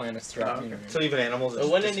like the planets throughout the universe. So even animals But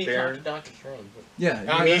when did he talk disappear. to Doctor Strange? yeah,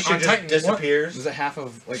 I- Misha on just Titan, disappears. was it half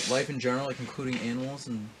of like life in general, like including animals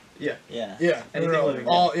and? Yeah. Yeah, Anything living.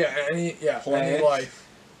 any Plants. life,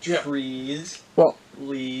 Yeah. Trees. Well-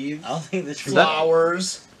 leaves. I don't think the tree.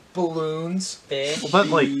 flowers, balloons. Fish. Well, that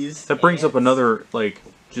like bees, that brings up ants. another like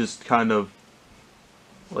just kind of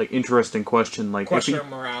like interesting question. Like Question if of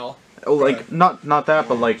morale. he, oh, like Right. not that,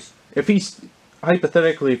 but like if he's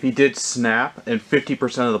hypothetically if he did snap and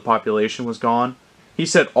 50% of the population was gone, he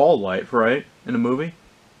said all life, right, in the movie.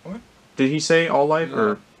 What? Did he say all life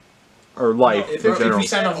No. or life If in general?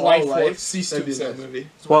 50% of all life life, would cease to that'd be that exist. movie.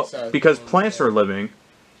 That's what Well, he said. because plants are living,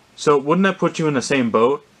 so wouldn't that put you in the same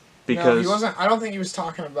boat? no, Because he wasn't. I don't think he was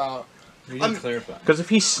talking about. You didn't clarify. if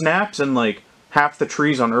he snaps and like half the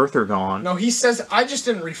trees on Earth are gone, No, he says. I just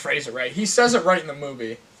didn't rephrase it right. He says it right in the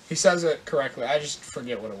movie. He says it correctly. I just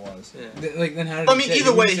forget what it was. Like then how did I he mean, say-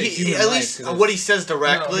 either he way, didn't say he human at life, least 'cause what he says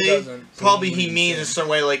directly, No, he doesn't. probably So what he do you means say? in some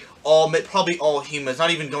way like probably all humans,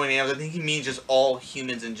 not even going to animals. I think he means just all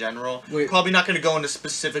humans in general. Wait. Probably not going to go into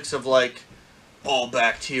specifics of like all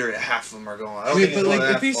bacteria, half of them are gone. I don't Wait, think but he's going like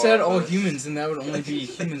that if he far, said all but- humans, then that would only be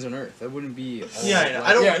humans on Earth. That wouldn't be. All Yeah, I know. life.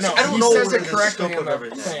 I don't. Yeah, no, I don't he know says what it the correctly scope in of the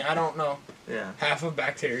everything. thing. I don't know. Yeah. Half of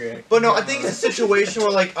bacteria. But no, I think it's a situation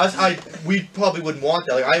where like us, we probably wouldn't want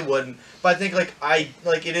that. Like I wouldn't. But I think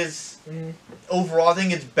like it is Mm, overall. I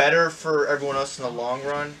think it's better for everyone else in the long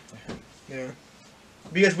run yeah.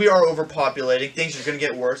 because we are overpopulating. Things are gonna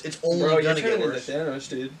get worse. It's only Bro, you're gonna get turning into worse. Thanos,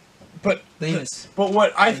 dude. But Thanos. But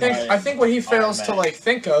what I think Iron I think what he fails Man. to like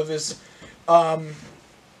think of is,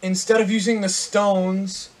 instead of using the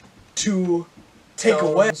stones to take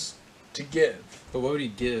away to give. But what would he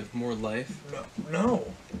give? More life? No.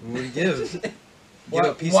 What would he give?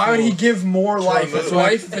 Why would he give more life? That's If why-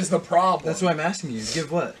 life is the problem. That's why I'm asking you.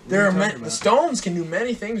 Give what? What There are are you talking the about? stones can do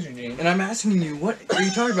many things, Eugene. And I'm asking you, what are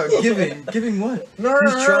you talking about? Giving? Giving what? No,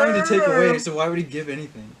 He's trying to take away, so why would he give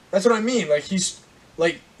anything? That's what I mean. Like he's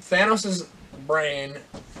like Thanos' brain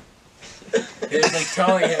is like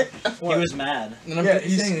telling him. He What? was mad. And I'm Yeah,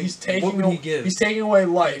 saying, he's what taking would he give? he's taking away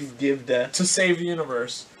life Give death. to save the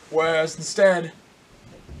universe, whereas instead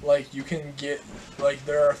like you can get like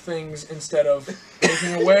there are things instead of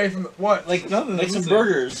taking away from what like Nothing, like some listen.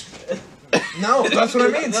 burgers. no that's what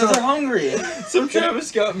I mean. So So they're hungry. Some Travis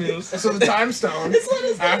Scott meals. so the time stone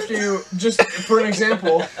after you just for an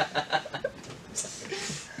example.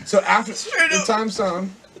 So after the time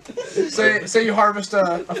stone, say you harvest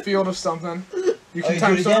a field of something, you can you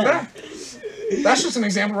time do it stone it again. back. That's just an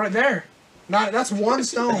example right there. Not that's one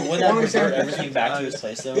stone. Wouldn't that One revert example. everything back to its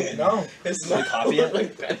place though? No. It's Should we copy it?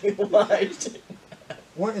 like Pennywise.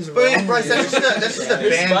 What is But wrong? Bryce, with you? that's just a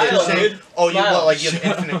bandit Smile, saying, dude. oh, you Smile. want like you have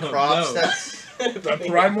infinite crops. No. That's.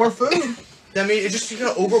 Provide more food. I mean, it's just you're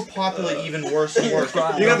gonna overpopulate even worse and worse. You're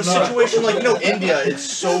No, gonna have a no. situation like India. It's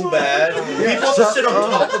so bad. People have to sit on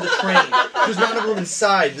top of the train. There's not enough room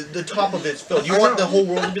inside. The top of it's filled. You want the whole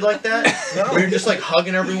world to be like that? No. Where you're just like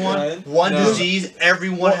hugging everyone. One No. disease,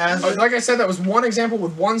 everyone has it. Like I said, that was one example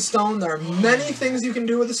with one stone. There are many things you can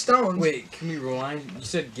do with a stone. Wait, can we rewind? You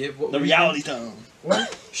said give. What The would he reality stone. What?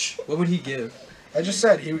 give? What would he give? I just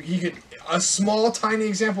said he could. A small, tiny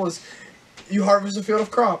example is you harvest a field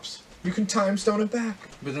of crops. You can time stone it back.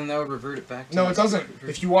 But then that would revert it back to. No, it doesn't.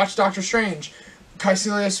 If you watch Doctor Strange,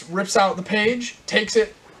 Caecilius rips out the page, takes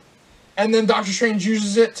it, and then Doctor Strange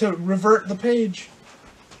uses it to revert the page.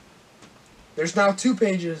 There's now 2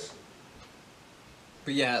 pages.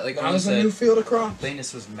 But yeah, like Now I there's a new said, field of crops.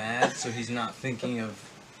 Lanus was mad, so he's not thinking of.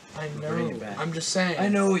 I Bring know. it back. I'm just saying. I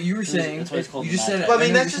know what you were saying. That's why it's called You just the said it. magic. But I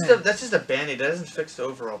mean, know that's what just you're a that's just a band-aid. That doesn't fix the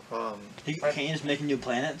overall problem. Can't you just make new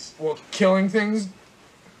planets? Well, killing things.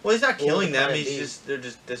 Well, he's not killing them. planet He's B. just they're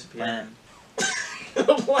just disappearing.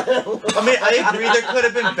 Wow. I mean, I agree. There could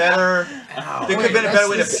have been better. Ow. There could have been a Wait, better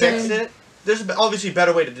way to that's the fix same- it. There's obviously a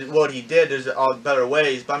better way to do what he did. There's better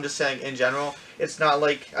ways, but I'm just saying in general, it's not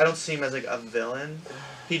like I don't see him as like a villain.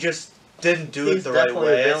 He just didn't do it He's the right definitely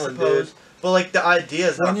a way, I villain, suppose. dude. But like the idea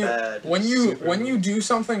is not When you bad. when you do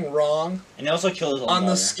something wrong And he also killed his own on the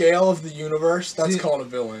daughter. scale of the universe, that's See- called a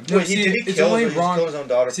villain. No, Wait, see, did he it's kill only his, wrong- his own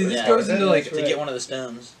daughter? See, this first? goes Yeah. into like. To get one of the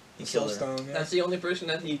stones. He killed her. Soulstone, yeah. That's the only person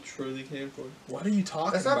that he truly cared for. What are you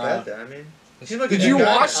talking That's not about? bad then. I mean, he seemed like a Did good you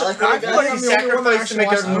guy. watch? I like I what feel he like does. I'm He the only one that sacrificed to actually make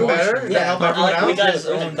watched the everyone movie. better to Yeah, help but I everyone like we out. got his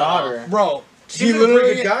own daughter. Bro, He he seems like a pretty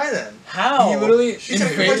literally good guy then. How? he literally He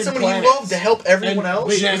sacrificed invaded someone he planets loved to help everyone and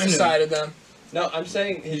else. genocided them. No, I'm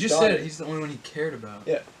saying his You just daughter. said it. He's the only one he cared about.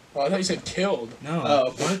 Oh, I thought you said killed. No.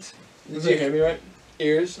 Oh. What? Did you hear me right?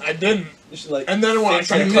 Ears. I didn't. Just like. And then when I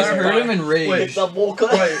tried to You just heard clarify, him in rage. Wait. Double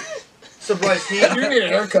cut. Right. So Bryce, he you need a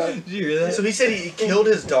haircut. Did you hear that? so he said he killed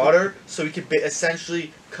his daughter so he could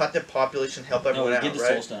essentially cut the population, help No, everyone we out, get the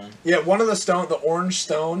right? soul stone. Yeah, one of the stone, the orange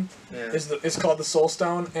stone, Yeah. is called the soul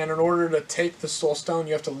stone. And in order to take the soul stone,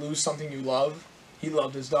 you have to lose something you love. He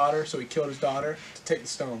loved his daughter, so he killed his daughter to take the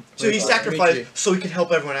stone. So he Wait, sacrificed Dimitri. so he could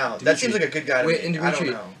help everyone out. That Dimitri. seems like a good guy to Wait, me. and I don't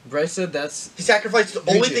Dimitri, know. Bryce said that's. He sacrificed the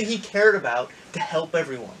only Dimitri. thing he cared about to help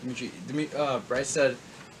everyone. Bryce said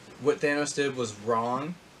what Thanos did was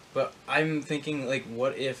wrong, but I'm thinking like,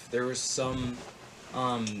 what if there was some,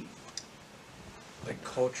 like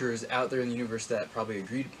cultures out there in the universe that probably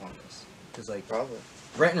agreed upon this? Because like Probably.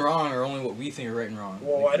 right and wrong are only what we think are right and wrong.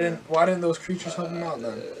 Well, Like, why didn't those creatures help him out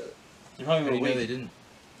then? You probably how do were you know they weak.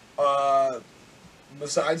 didn't?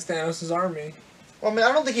 Besides Thanos' army. Well, I mean,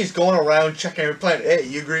 I don't think he's going around checking every planet. Hey,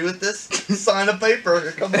 you agree with this? Sign a paper.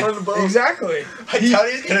 You're coming on the boat. Exactly. I doubt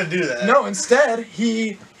he's gonna do that. No, instead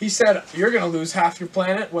he said you're gonna lose half your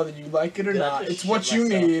planet whether you like it or not. It's what you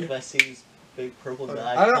need. If I see this big purple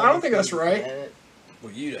guy. I don't coming think that's through the right. planet.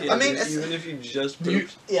 Well, you don't. Yeah, I mean, dude, it's- even if you just Do you-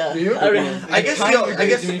 pooped. Yeah. Do you? I don't- I guess Kind of agree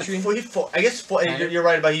with Dimitri. You're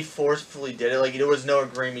right about he forcefully did it. Like there was no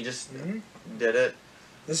agreement. He just Mhm. did it.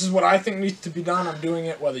 This is what I think needs to be done. I'm doing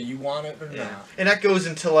it whether you want it or Yeah. not. And that goes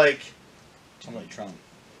into like Something like Trump.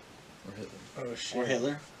 Or Hitler. Oh shit. Or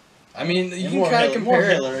Hitler. I mean, you Yeah, can more kind of Hitler- more compare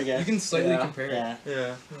it. Hitler, I guess. You can slightly Yeah. compare it. Yeah.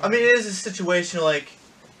 yeah. I mean, it is a situation like,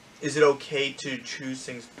 is it okay to choose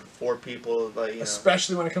things for people? Like you know.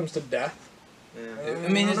 Especially when it comes to death. Yeah. I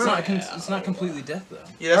mean, I it's don't not. know. It's not completely death though.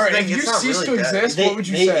 Yeah, that's Alright, the if thing. you It's not cease really to dead. exist, They, what would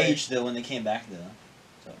you they say? aged though when they came back though.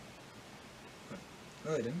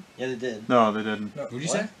 No, they didn't. Yeah, they did. No, they didn't. No. Would you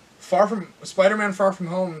What? say? Far from Spider-Man, Far From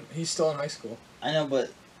Home, he's still in high school. I know, but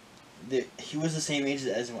he was the same age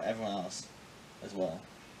as everyone else, as well.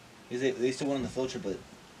 Because they still went on the field trip, but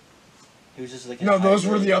he was just like. in No, high those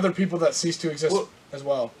were grade. the other people that ceased to exist Well- as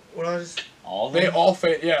well. When I was All of They them. all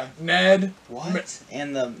yeah. Ned. What?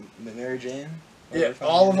 And the Mary Jane. Yeah,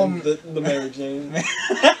 all of them. The Mary Jane.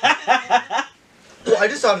 Well, I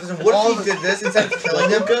just thought of this. What if he did this instead of killing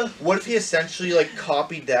them? What if he essentially like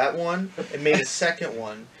copied that one and made a second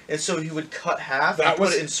one, and so he would cut half That and put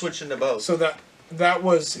was- it and switch into both. So that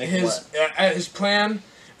was Make his plan,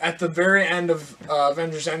 at the very end of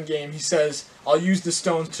Avengers Endgame, he says, "I'll use the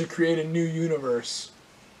stones to create a new universe,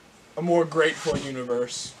 a more grateful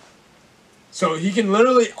universe." So he can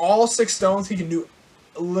literally all 6 stones. He can do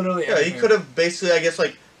literally Yeah, anything. he could have basically, I guess,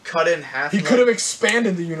 like cut it in half. He and, could have like,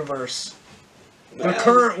 expanded the universe, the Well,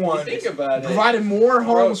 current you one, think about it. provided more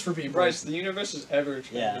homes Bro, for people. Bryce, the universe is ever Yeah,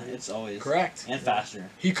 expanding. it's always Correct. and faster.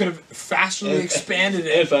 He could have fasterly And- expanded and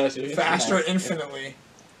it, faster. faster Yeah. infinitely.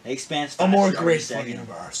 It expands A faster more every graceful second.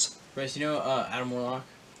 universe. Bryce, you know Adam Warlock?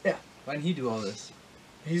 Yeah. Why didn't he do all this?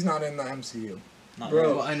 He's not in the MCU. Not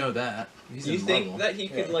Bro. Well, I know that. He's Do you in think Marvel. that he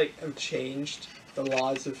could Yeah. like have changed the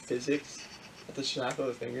laws of physics at the snap of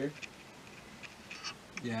a finger?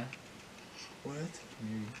 Yeah. What?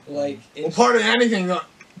 Like, in Well, part of anything,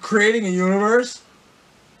 creating a universe.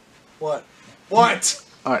 What? What?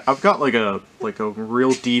 All right, I've got like a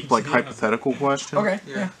real deep like hypothetical question. Okay.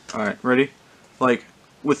 Yeah. All right, ready? Like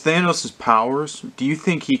with Thanos' powers, do you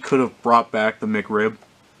think he could have brought back the McRib?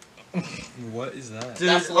 What is that? Dude,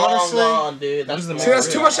 That's long honestly, gone, dude. That's is the See, that's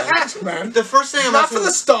too much to long. ask, man. the first thing I'm Not asking for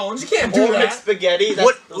the stones. You can't do Or that. spaghetti. That's,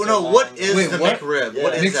 what? those No, are what long. is Wait, the what? McRib? Yeah.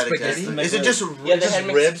 What is Mixed that spaghetti? exactly? Is it just Yeah, they just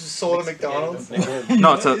had ribs sold at mixed McDonald's? spaghetti.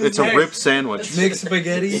 No, it's a Hey. rib sandwich. Mixed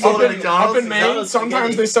spaghetti? Sold at Up McDonald's? in Maine, McDonald's sometimes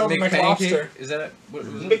spaghetti. they sell the McPancake? McLobster. Is that what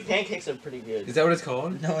was it? Big pancakes are pretty good. Is that what it's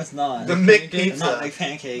called? No, it's not. The It's McPizza. not like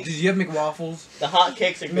pancakes. Did you have McWaffles? The hot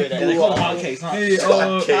cakes are good. Yeah, they call it McDonald's. hotcakes, not Hey,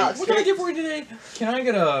 Hotcakes. what can I get for you today? Can I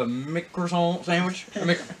get a McCroissant sandwich? A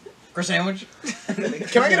McCroissant sandwich?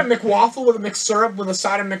 Can I get a McWaffle with a McSyrup, with a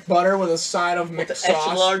side of McButter, with a side of With the extra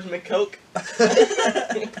McSauce, large McCoke.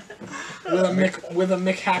 with a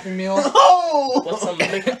McHappy Meal? Oh! With some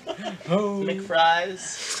Oh.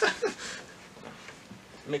 McFries.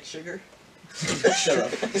 McSugar. Shut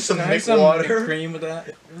up. Some Can I have some McWater. cream with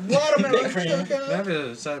that? Watermelon Cream. Can I sugar. have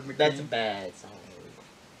a side of That's McCream? bad. Song.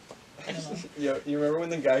 Yo, you remember when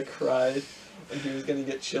the guy cried when he was gonna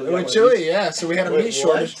get chili? With chili, yeah. So we had a Wait, meat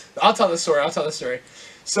shortage. I'll tell the story.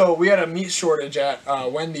 So we had a meat shortage at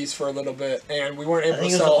Wendy's for a little bit, and we weren't I able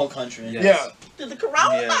think to it was the whole sell. country. Yeah. Yeah, Dude, the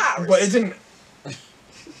coronavirus. but it didn't.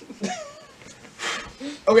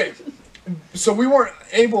 Okay, so we weren't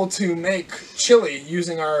able to make chili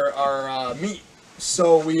using our meat,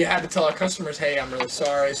 so we had to tell our customers, "Hey, I'm really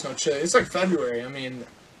sorry, it's no chili." It's like February. I mean,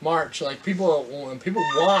 March. Like when people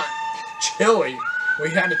want chili, we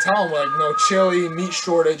had to tell them like, "No chili, meat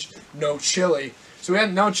shortage, no chili." So we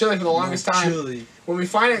had no chili for the longest time. Chili. When we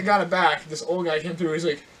finally got it back, this old guy came through. He's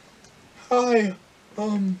like, "Hi,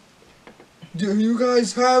 do you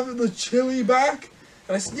guys have the chili back?"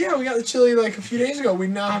 And I said, "Yeah, we got the chili like a few days ago. We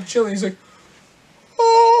now have chili." He's like,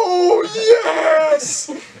 "Oh yes,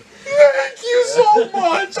 thank you so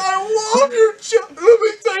much. I love your chili. Let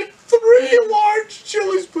me take 3 large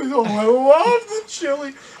chilies, please. Oh, I love the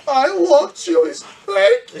chili. I love chilies.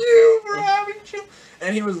 Thank you for having chili."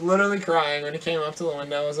 And he was literally crying when he came up to the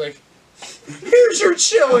window. I was like, "Here's your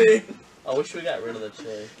chili." I wish we got rid of the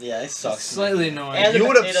chili. Yeah, it sucks. Slightly annoying. And the You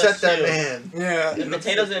would potatoes, upset that too. man. Yeah. The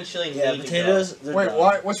potatoes and chili Yeah, need potatoes. to They're Wait, done.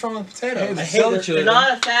 what? What's wrong with potatoes? Hey, I they hate sell the that- go. chili. They're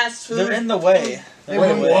not a fast food. They're in the way. They're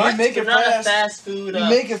Wait, in the way. what? Make They're it not a fast. fast food. You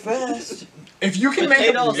make it fast. If you can make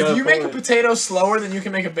Potatoes. if you make a Forward. potato slower than you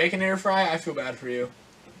can make a baconator fry, I feel bad for you.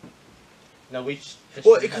 No, we just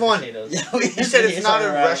Well, shouldn't come have on. potatoes. Yeah, we You said it's not a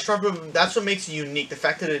alright. restaurant, but that's what makes it unique. The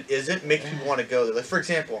fact that it isn't makes people want to go there. Like, for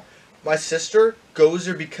example, my sister goes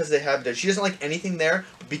there because they have that. She doesn't like anything there,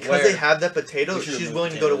 but because Where? they have that potato, We should she's remove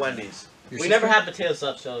willing to go to potatoes. Wendy's. We never have potatoes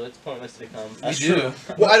up, so it's pointless to come. That's We do. true.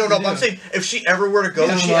 Well, I don't know, but Yeah. I'm saying if she ever were to go,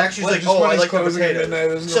 Yeah, she well, actually's well, like, just "Oh, when I it's like the closing at potatoes." midnight,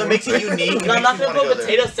 there's So no it makes it more. unique. It No, I'm makes not you gonna wanna put go there.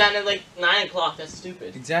 potato stand at like 9 o'clock. That's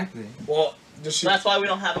stupid. Exactly. Well, does she? So that's why we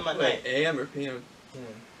don't have them at night. Wait, AM or PM?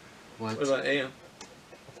 What? What about AM?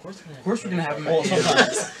 Of course we're gonna have them. Well,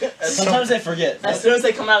 sometimes. Sometimes they forget. As soon as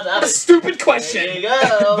they come out of the a oven. stupid There you question.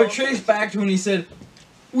 go. But trace back to when he said,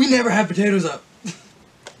 "We never have potatoes up."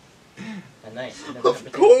 At night. we never have Of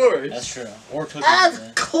potatoes. course. That's true. Or cookies. Of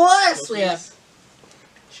yeah. course we have. Cookies.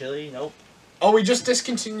 Chili, nope. Oh, we just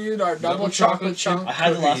discontinued our double chocolate chunk. I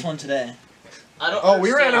had the cookie. last one today. I don't. Oh,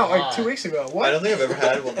 we ran understand out like why. 2 weeks ago. I What? don't think I've ever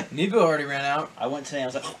had one. Nevo already ran out. I went today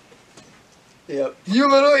and I was like, Yep. You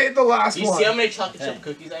literally ate the last Do you one. see how many chocolate Yeah. chip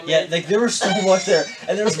cookies I made? yeah, like there was so much there,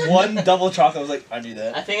 and there was one double chocolate. I was like, I knew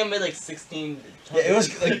that. I think I made like 16. Yeah, it was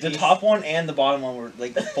like the cookies. top one and the bottom one were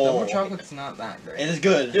like full. Double chocolate's not that great. It is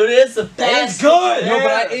good. Dude, it is the best. It's good. No,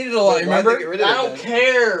 but I ate it a lot. Why'd they Remember? get rid of I it don't then?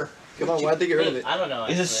 care. Come on, why'd they get rid of it? I don't know.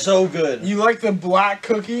 It is actually. so good. You like the black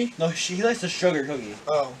cookie? No, she likes the sugar cookie.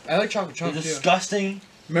 Oh. I like chocolate They're chunk too. disgusting.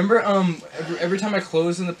 Remember, every time I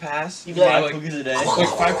closed in the past, You I had, 5 like cookies a day.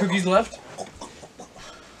 5 cookies left.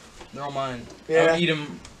 They're all mine. I Yeah. would eat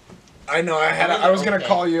them. I know. I was gonna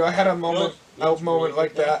call you. I had a moment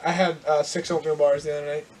like that. I had 6 oatmeal bars the other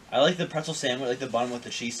night. I like the pretzel sandwich, like the bun with the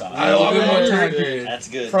cheese sauce. I love it. That's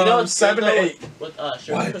good. From 7 to 8. With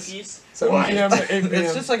sugar cookies. 7 p.m. to 8 p.m.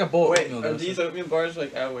 It's just like a bowl of Wait, oatmeal. are though, these so- oatmeal bars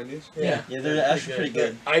like at Wendy's? Yeah. Yeah, they're actually pretty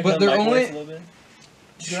good. But they're only. A little bit.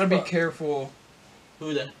 You gotta be careful.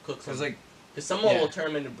 Who the cooks them? Cause like Because someone yeah. will turn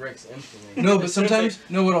them into bricks instantly. no, but sometimes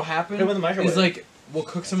no. What'll happen Put them in the microwave. is like we'll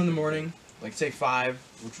cook some in the morning, like say 5,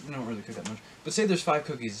 which we don't really cook that much. But say there's 5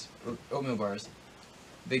 cookies or oatmeal bars.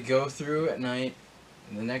 They go through at night,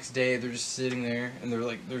 and the next day they're just sitting there, and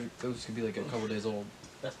those could be like a couple days old.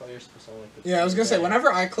 That's why you're supposed to only cook. Yeah, I was gonna say, them.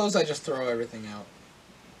 whenever I close, I just throw everything out.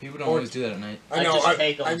 People don't Or- always do that at night. I know. just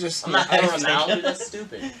take them. I just. I'm not I throwing just them out. take Dude, that's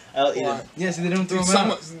stupid. I'll eat Why? them. Yeah, see, they don't throw Dude,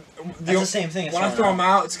 them out. That's the same thing as When I throwing throw out. them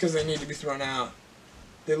out, it's because they need to be thrown out.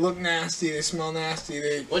 They look nasty. They smell nasty.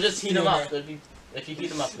 They. We'll just heat them Yeah. up. If you heat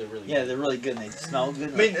them up, they're really Yeah, good. they're really good and they smell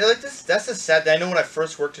good. I mean, like this. That's a sad thing. I know when I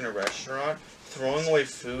first worked in a restaurant, throwing away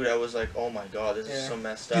food, I was like, oh my god, this is Yeah. so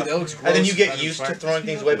messed Dude, up. that looks gross. And then you Out get of used to practice, throwing you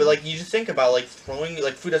things know? away, but like you just think about like throwing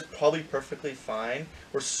like food that's probably perfectly fine,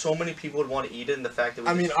 where so many people would want to eat it, and the fact that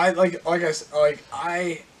I mean,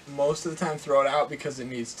 I most of the time throw it out because it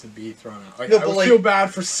needs to be thrown out. Like, No, I but, would like- feel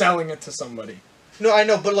bad for selling it to somebody. no, I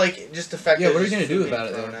know, but like just the fact Yeah, that what are you there's gonna do food about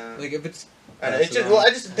it being though? thrown out. Like if it's I know, Pass it's it just, on. well, I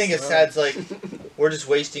just think it's sad. Pass It's like we're just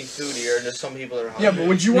wasting food here, and there's some people that are hungry. Yeah, but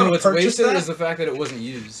would you no, want to what's purchase wasted that? is the fact that it wasn't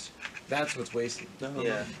used. That's what's wasted.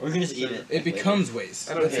 Yeah, Or you can just eat it. It becomes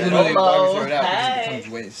waste. I don't That's care. literally why we Hello, throw it out because hey. it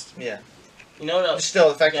becomes waste. yeah. You know what But else? still,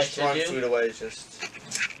 the fact You that guys throwing should do? food away is just.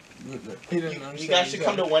 He didn't understand. You guys should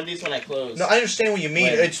come to Wendy's when I close. No, I understand what you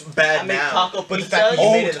mean. When? It's bad I make now, taco but the fact that you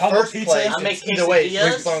pizzas. made it in the taco first pizzas? place, I make either way, quesadillas.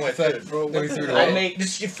 we're throwing away Fact, food. bro, we threw it I away. make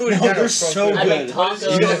Just your food in No, general. they're is thrown so food I away. make good.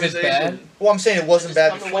 tacos. Even if it's bad. Well, I'm saying it wasn't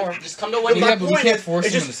bad before. Just come to But Wendy's. my Yeah, but we point can't is, force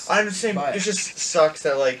it's someone just, to I'm just saying, buy it it. just sucks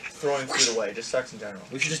that like throwing food away. It just sucks in general.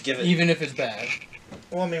 We should just give it. Even if it's bad.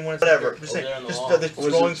 Well, I mean, when it's whatever. Just Over saying, there on the just wall. the What does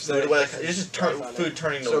throwing it say? food away. Like, it's just food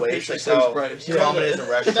turning to So waste. picture Like says how Bryce. common it is in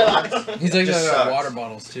restaurants. He's like Just about sucks. water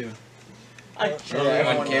bottles too. I Remember we Yeah,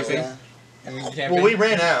 went one of camping? those, And we went camping? Well, we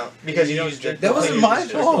ran out because you used it. That wasn't my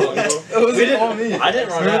fault. That We wasn't didn't- all me. I didn't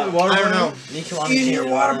run Remember out. the water I don't bottle? know. Nico Eating your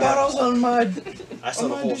water bottles on my. I saw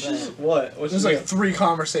the whole thing. What? What's There's the like 3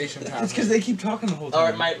 conversations happening. It's because they keep talking the whole time.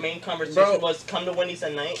 Alright, my main conversation Bro. was come to Wendy's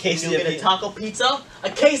at night and Quesadilla you get a pizza. taco pizza, a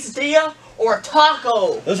quesadilla, or a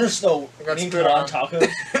taco. Those are so. I got Me and spit Karan on. tacos.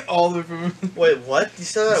 all the food. Wait, what? You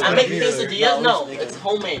said that? I at make Wendy's? quesadillas? No, No, we just make it's them.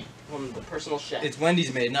 homemade from the personal chef. It's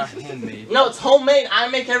Wendy's made, not homemade. No, it's homemade. I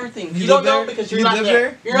make everything. You You don't live know there? because you're You not live there.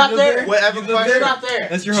 there? You're You not live there. there? Wait, I have a You live there? You're question. not there.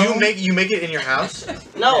 That's your Do home. you make it in your house?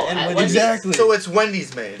 No, And at Wendy's- Wendy's. Exactly. So it's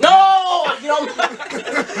Wendy's made. No, you don't.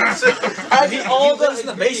 I get all the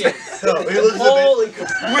ingredients. No, it looks a Holy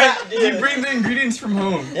crap, Wait, dude. you bring the ingredients from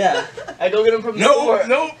home. Yeah. I go get them from the No, store.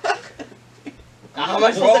 no. How am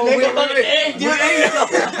I supposed to Whoa, make wait, a fucking wait, egg? Dude,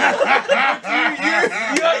 You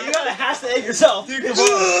gotta hash the egg yourself. Dude, come Put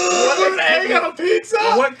on. an egg on a pizza.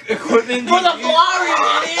 What equipment do For the you flour, you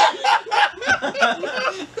idiot!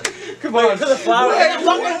 Come on. For the flour. I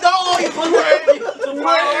fucking know you put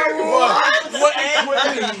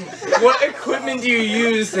the What equipment do you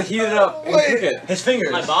use to heat it up and cook it? His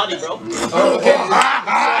fingers. My body, bro. Oh,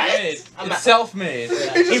 okay. It's self-made.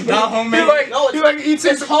 It's not homemade. No, He like eats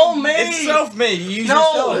it's his homemade. It's self-made. You use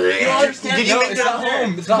No, yourself. you don't understand. Did you No, make it's it not out there?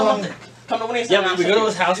 home. It's not home. Come to Wendy's. Yeah, we go to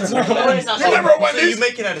his house and Come to Wendy's. You never went So you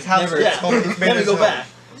make it at his house. Never. It's home. It's made Then at we his go home. back.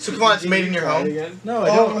 So come on, it's made in your home. No, Oh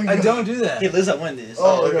I don't. my I God. don't do that. He lives at Wendy's.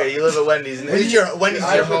 Oh, okay. You live at Wendy's, and it's your Wendy's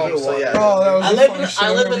is your home. So yeah. Oh, that was I the live in funniest shit I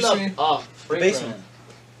I've live in ever the seen. break Basement. room.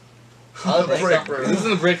 I live in the Break break room. This is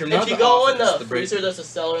the break room, not If you the go in office, the break freezer, room. there's a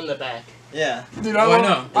cellar in the back. Yeah. Dude, Oh, I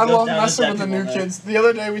know. I It goes love down to messing with the that new people kids. The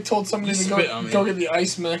other day we told somebody You to spit on me. go get the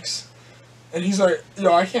ice mix. And he's like,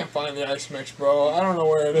 yo, I can't find the ice mix, bro. I don't know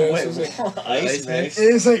where it is. He's like, Wait, ice mix.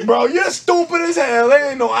 he's like, bro, you're stupid as hell. There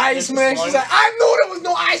ain't no ice This mix. is He's like, I knew there was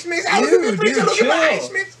no ice mix. I was in the Dude, freezer dude, looking for chill.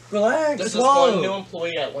 ice mix. Relax. There's this swallow. one new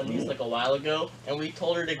employee at Wendy's like a while ago, and we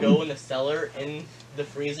told her to go in the cellar in the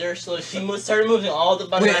freezer, so she started moving all the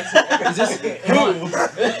bananas. Is this who?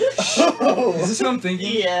 Is this what I'm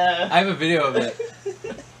thinking? Yeah. I have a video of it.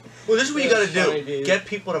 Well, this is what you gotta That's funny, do. dude. Get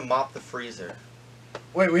people to mop the freezer.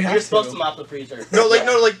 Wait, we have You're supposed to mop the freezer. No,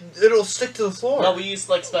 like it'll stick to the floor. No, we use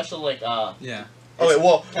like special like Yeah. Okay,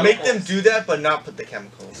 well, make them chemicals. do that, but not put the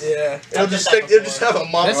chemicals. Yeah. It'll I've just done that stick. It'll just have a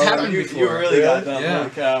mop. That's on happened it. before. got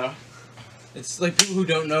them. Yeah. Like, It's like people who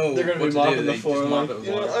don't know they're gonna what be to mopping do. the They floor. just mop Like, it with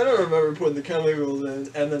you know, water. I don't remember putting the chemicals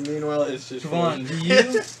in, and then meanwhile it's just. Come on, do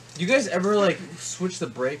you guys ever like switch the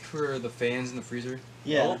brake for the fans in the freezer?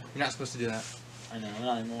 Yeah. You're not supposed to do that. I know,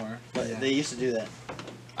 not anymore. But Yeah. they used to do that.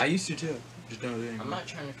 I used to too. Just don't do it I'm anymore. not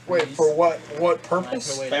trying to. Wait, freeze. for what purpose?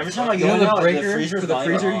 Microwave. But every time I You go know in the now, like, breaker the freezer's for the going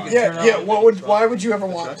freezer? off. You can turn it Yeah. off. Why would you ever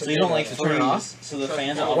want to? So you don't like Turn it off? freeze, so the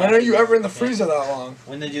fans are When are you ever in the freezer that long?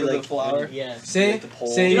 When they do For the like flour? Yeah. Say, like the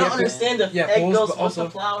pole. say You don't have to- understand the yeah, egg polls, goes but with the also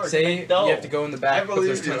flour. say the dough. you have to go in the back, I but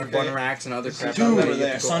there's believe you, tons of okay? bun racks and other crap. Dude, out there. over You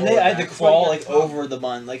have to go all Sunday I had to back. crawl like over the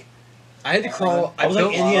bun, like I had to crawl. I was like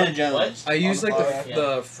built- Indiana Jones. I used like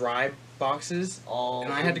flour. the fry boxes, All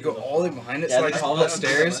and I had to go over all the way behind it, Yeah, so I they just call went it-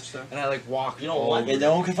 upstairs and I like walked. You don't all want- over Yeah, it.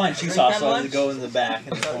 no one could find cheese Drink sauce, that so I had to much? go in the back in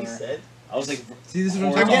the That's what he corner. said. I was like See, this is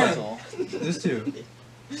what I'm talking about. horizontal. This too.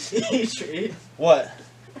 What?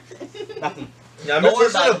 Nothing. Yeah, Don't worry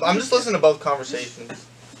about it. I'm just listening to both conversations.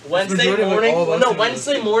 Wednesday majority of, like, morning. all of us No, are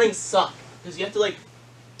Wednesday listening. mornings suck because you have to like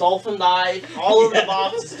dolphin dive all over the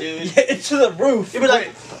boxes, dude. Get into the roof. You'd be like,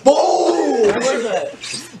 Boom! what is that?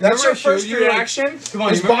 That's Remember your I showed first you, like- reaction? Come on,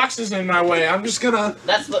 This you remember- box is in my way. I'm just gonna.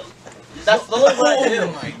 That's the only what I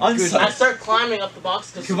do. On Good. I start climbing up the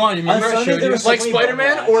box because Come on, you remember On I Sunday showed there you? was Like so many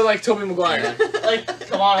Spider-Man bun or racks. like Tobey Maguire? like,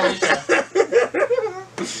 come on, Alicia.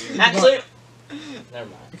 Actually, never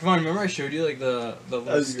mind. Come on, remember I showed you like the little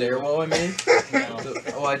was a good stairwell I made? No.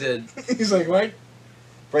 Oh, I did. He's like, what?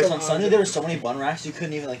 Bryce, Come on on. Sunday there were so many bun racks you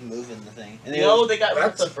couldn't even like move in the thing. And You know they got rid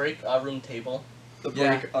of That's- the break room table. The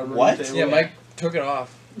Yeah. break room What? table. Yeah, Mike took it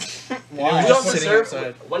off. Why? We Just don't sitting deserve.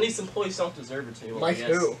 outside. Wendy's employees don't deserve a table. Mike I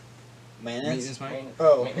guess. who? Maintenance. Maintenance Mike.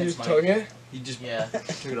 Oh, he Maintenance just Mike. took it? He just Yeah.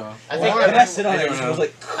 took it off. I think. Why? When I every- sit on I it, don't it know. was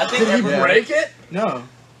like. I think Did he every- break it? No.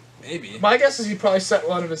 Maybe. My guess is he probably set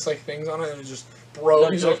one of his like things on it and it just broke.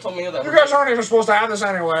 No, He's Joe like, told me that. you guys aren't even supposed to have this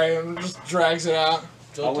anyway, and just drags it out.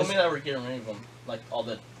 Joe told me that we're getting rid of them, like all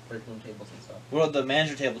the break room tables and stuff. What about the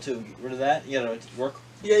manager table too? Get rid of that. You gotta work.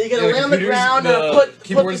 Yeah, you gotta Yeah, the lay on the computers, ground the and put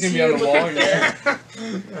keyboard's the gonna be on the seat wall, with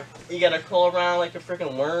yeah. You gotta crawl around like a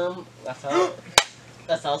freaking worm. That's how.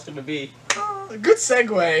 That's how it's gonna be. Good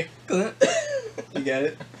segue. You get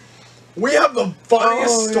it? We have the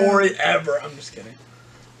funniest Oh, yeah. story ever. I'm just kidding.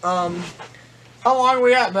 How long are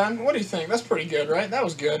we at, Ben? What do you think? That's pretty good, right? That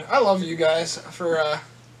was good. I love you guys for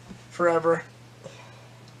forever.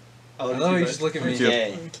 I love you just look at me.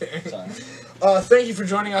 Yay. Okay. Sorry. Thank you for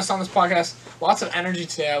joining us on this podcast. Lots of energy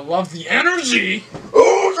today. I love the energy. I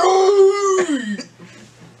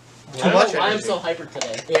don't much know why I'm energy. so hyper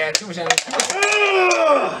today. Yeah, too much energy.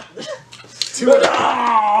 too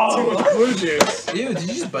much blue juice. Ew, did you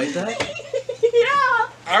just bite that? Yeah.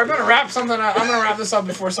 I'm gonna wrap something up. I'm gonna wrap this up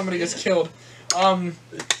before somebody gets killed.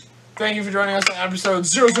 Thank you for joining us on episode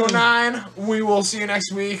 009. We will see you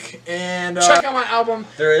next week. And check out my album,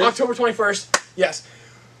 There is. October 21st. Yes.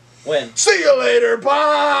 When? See you later.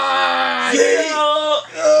 Bye. Yeah.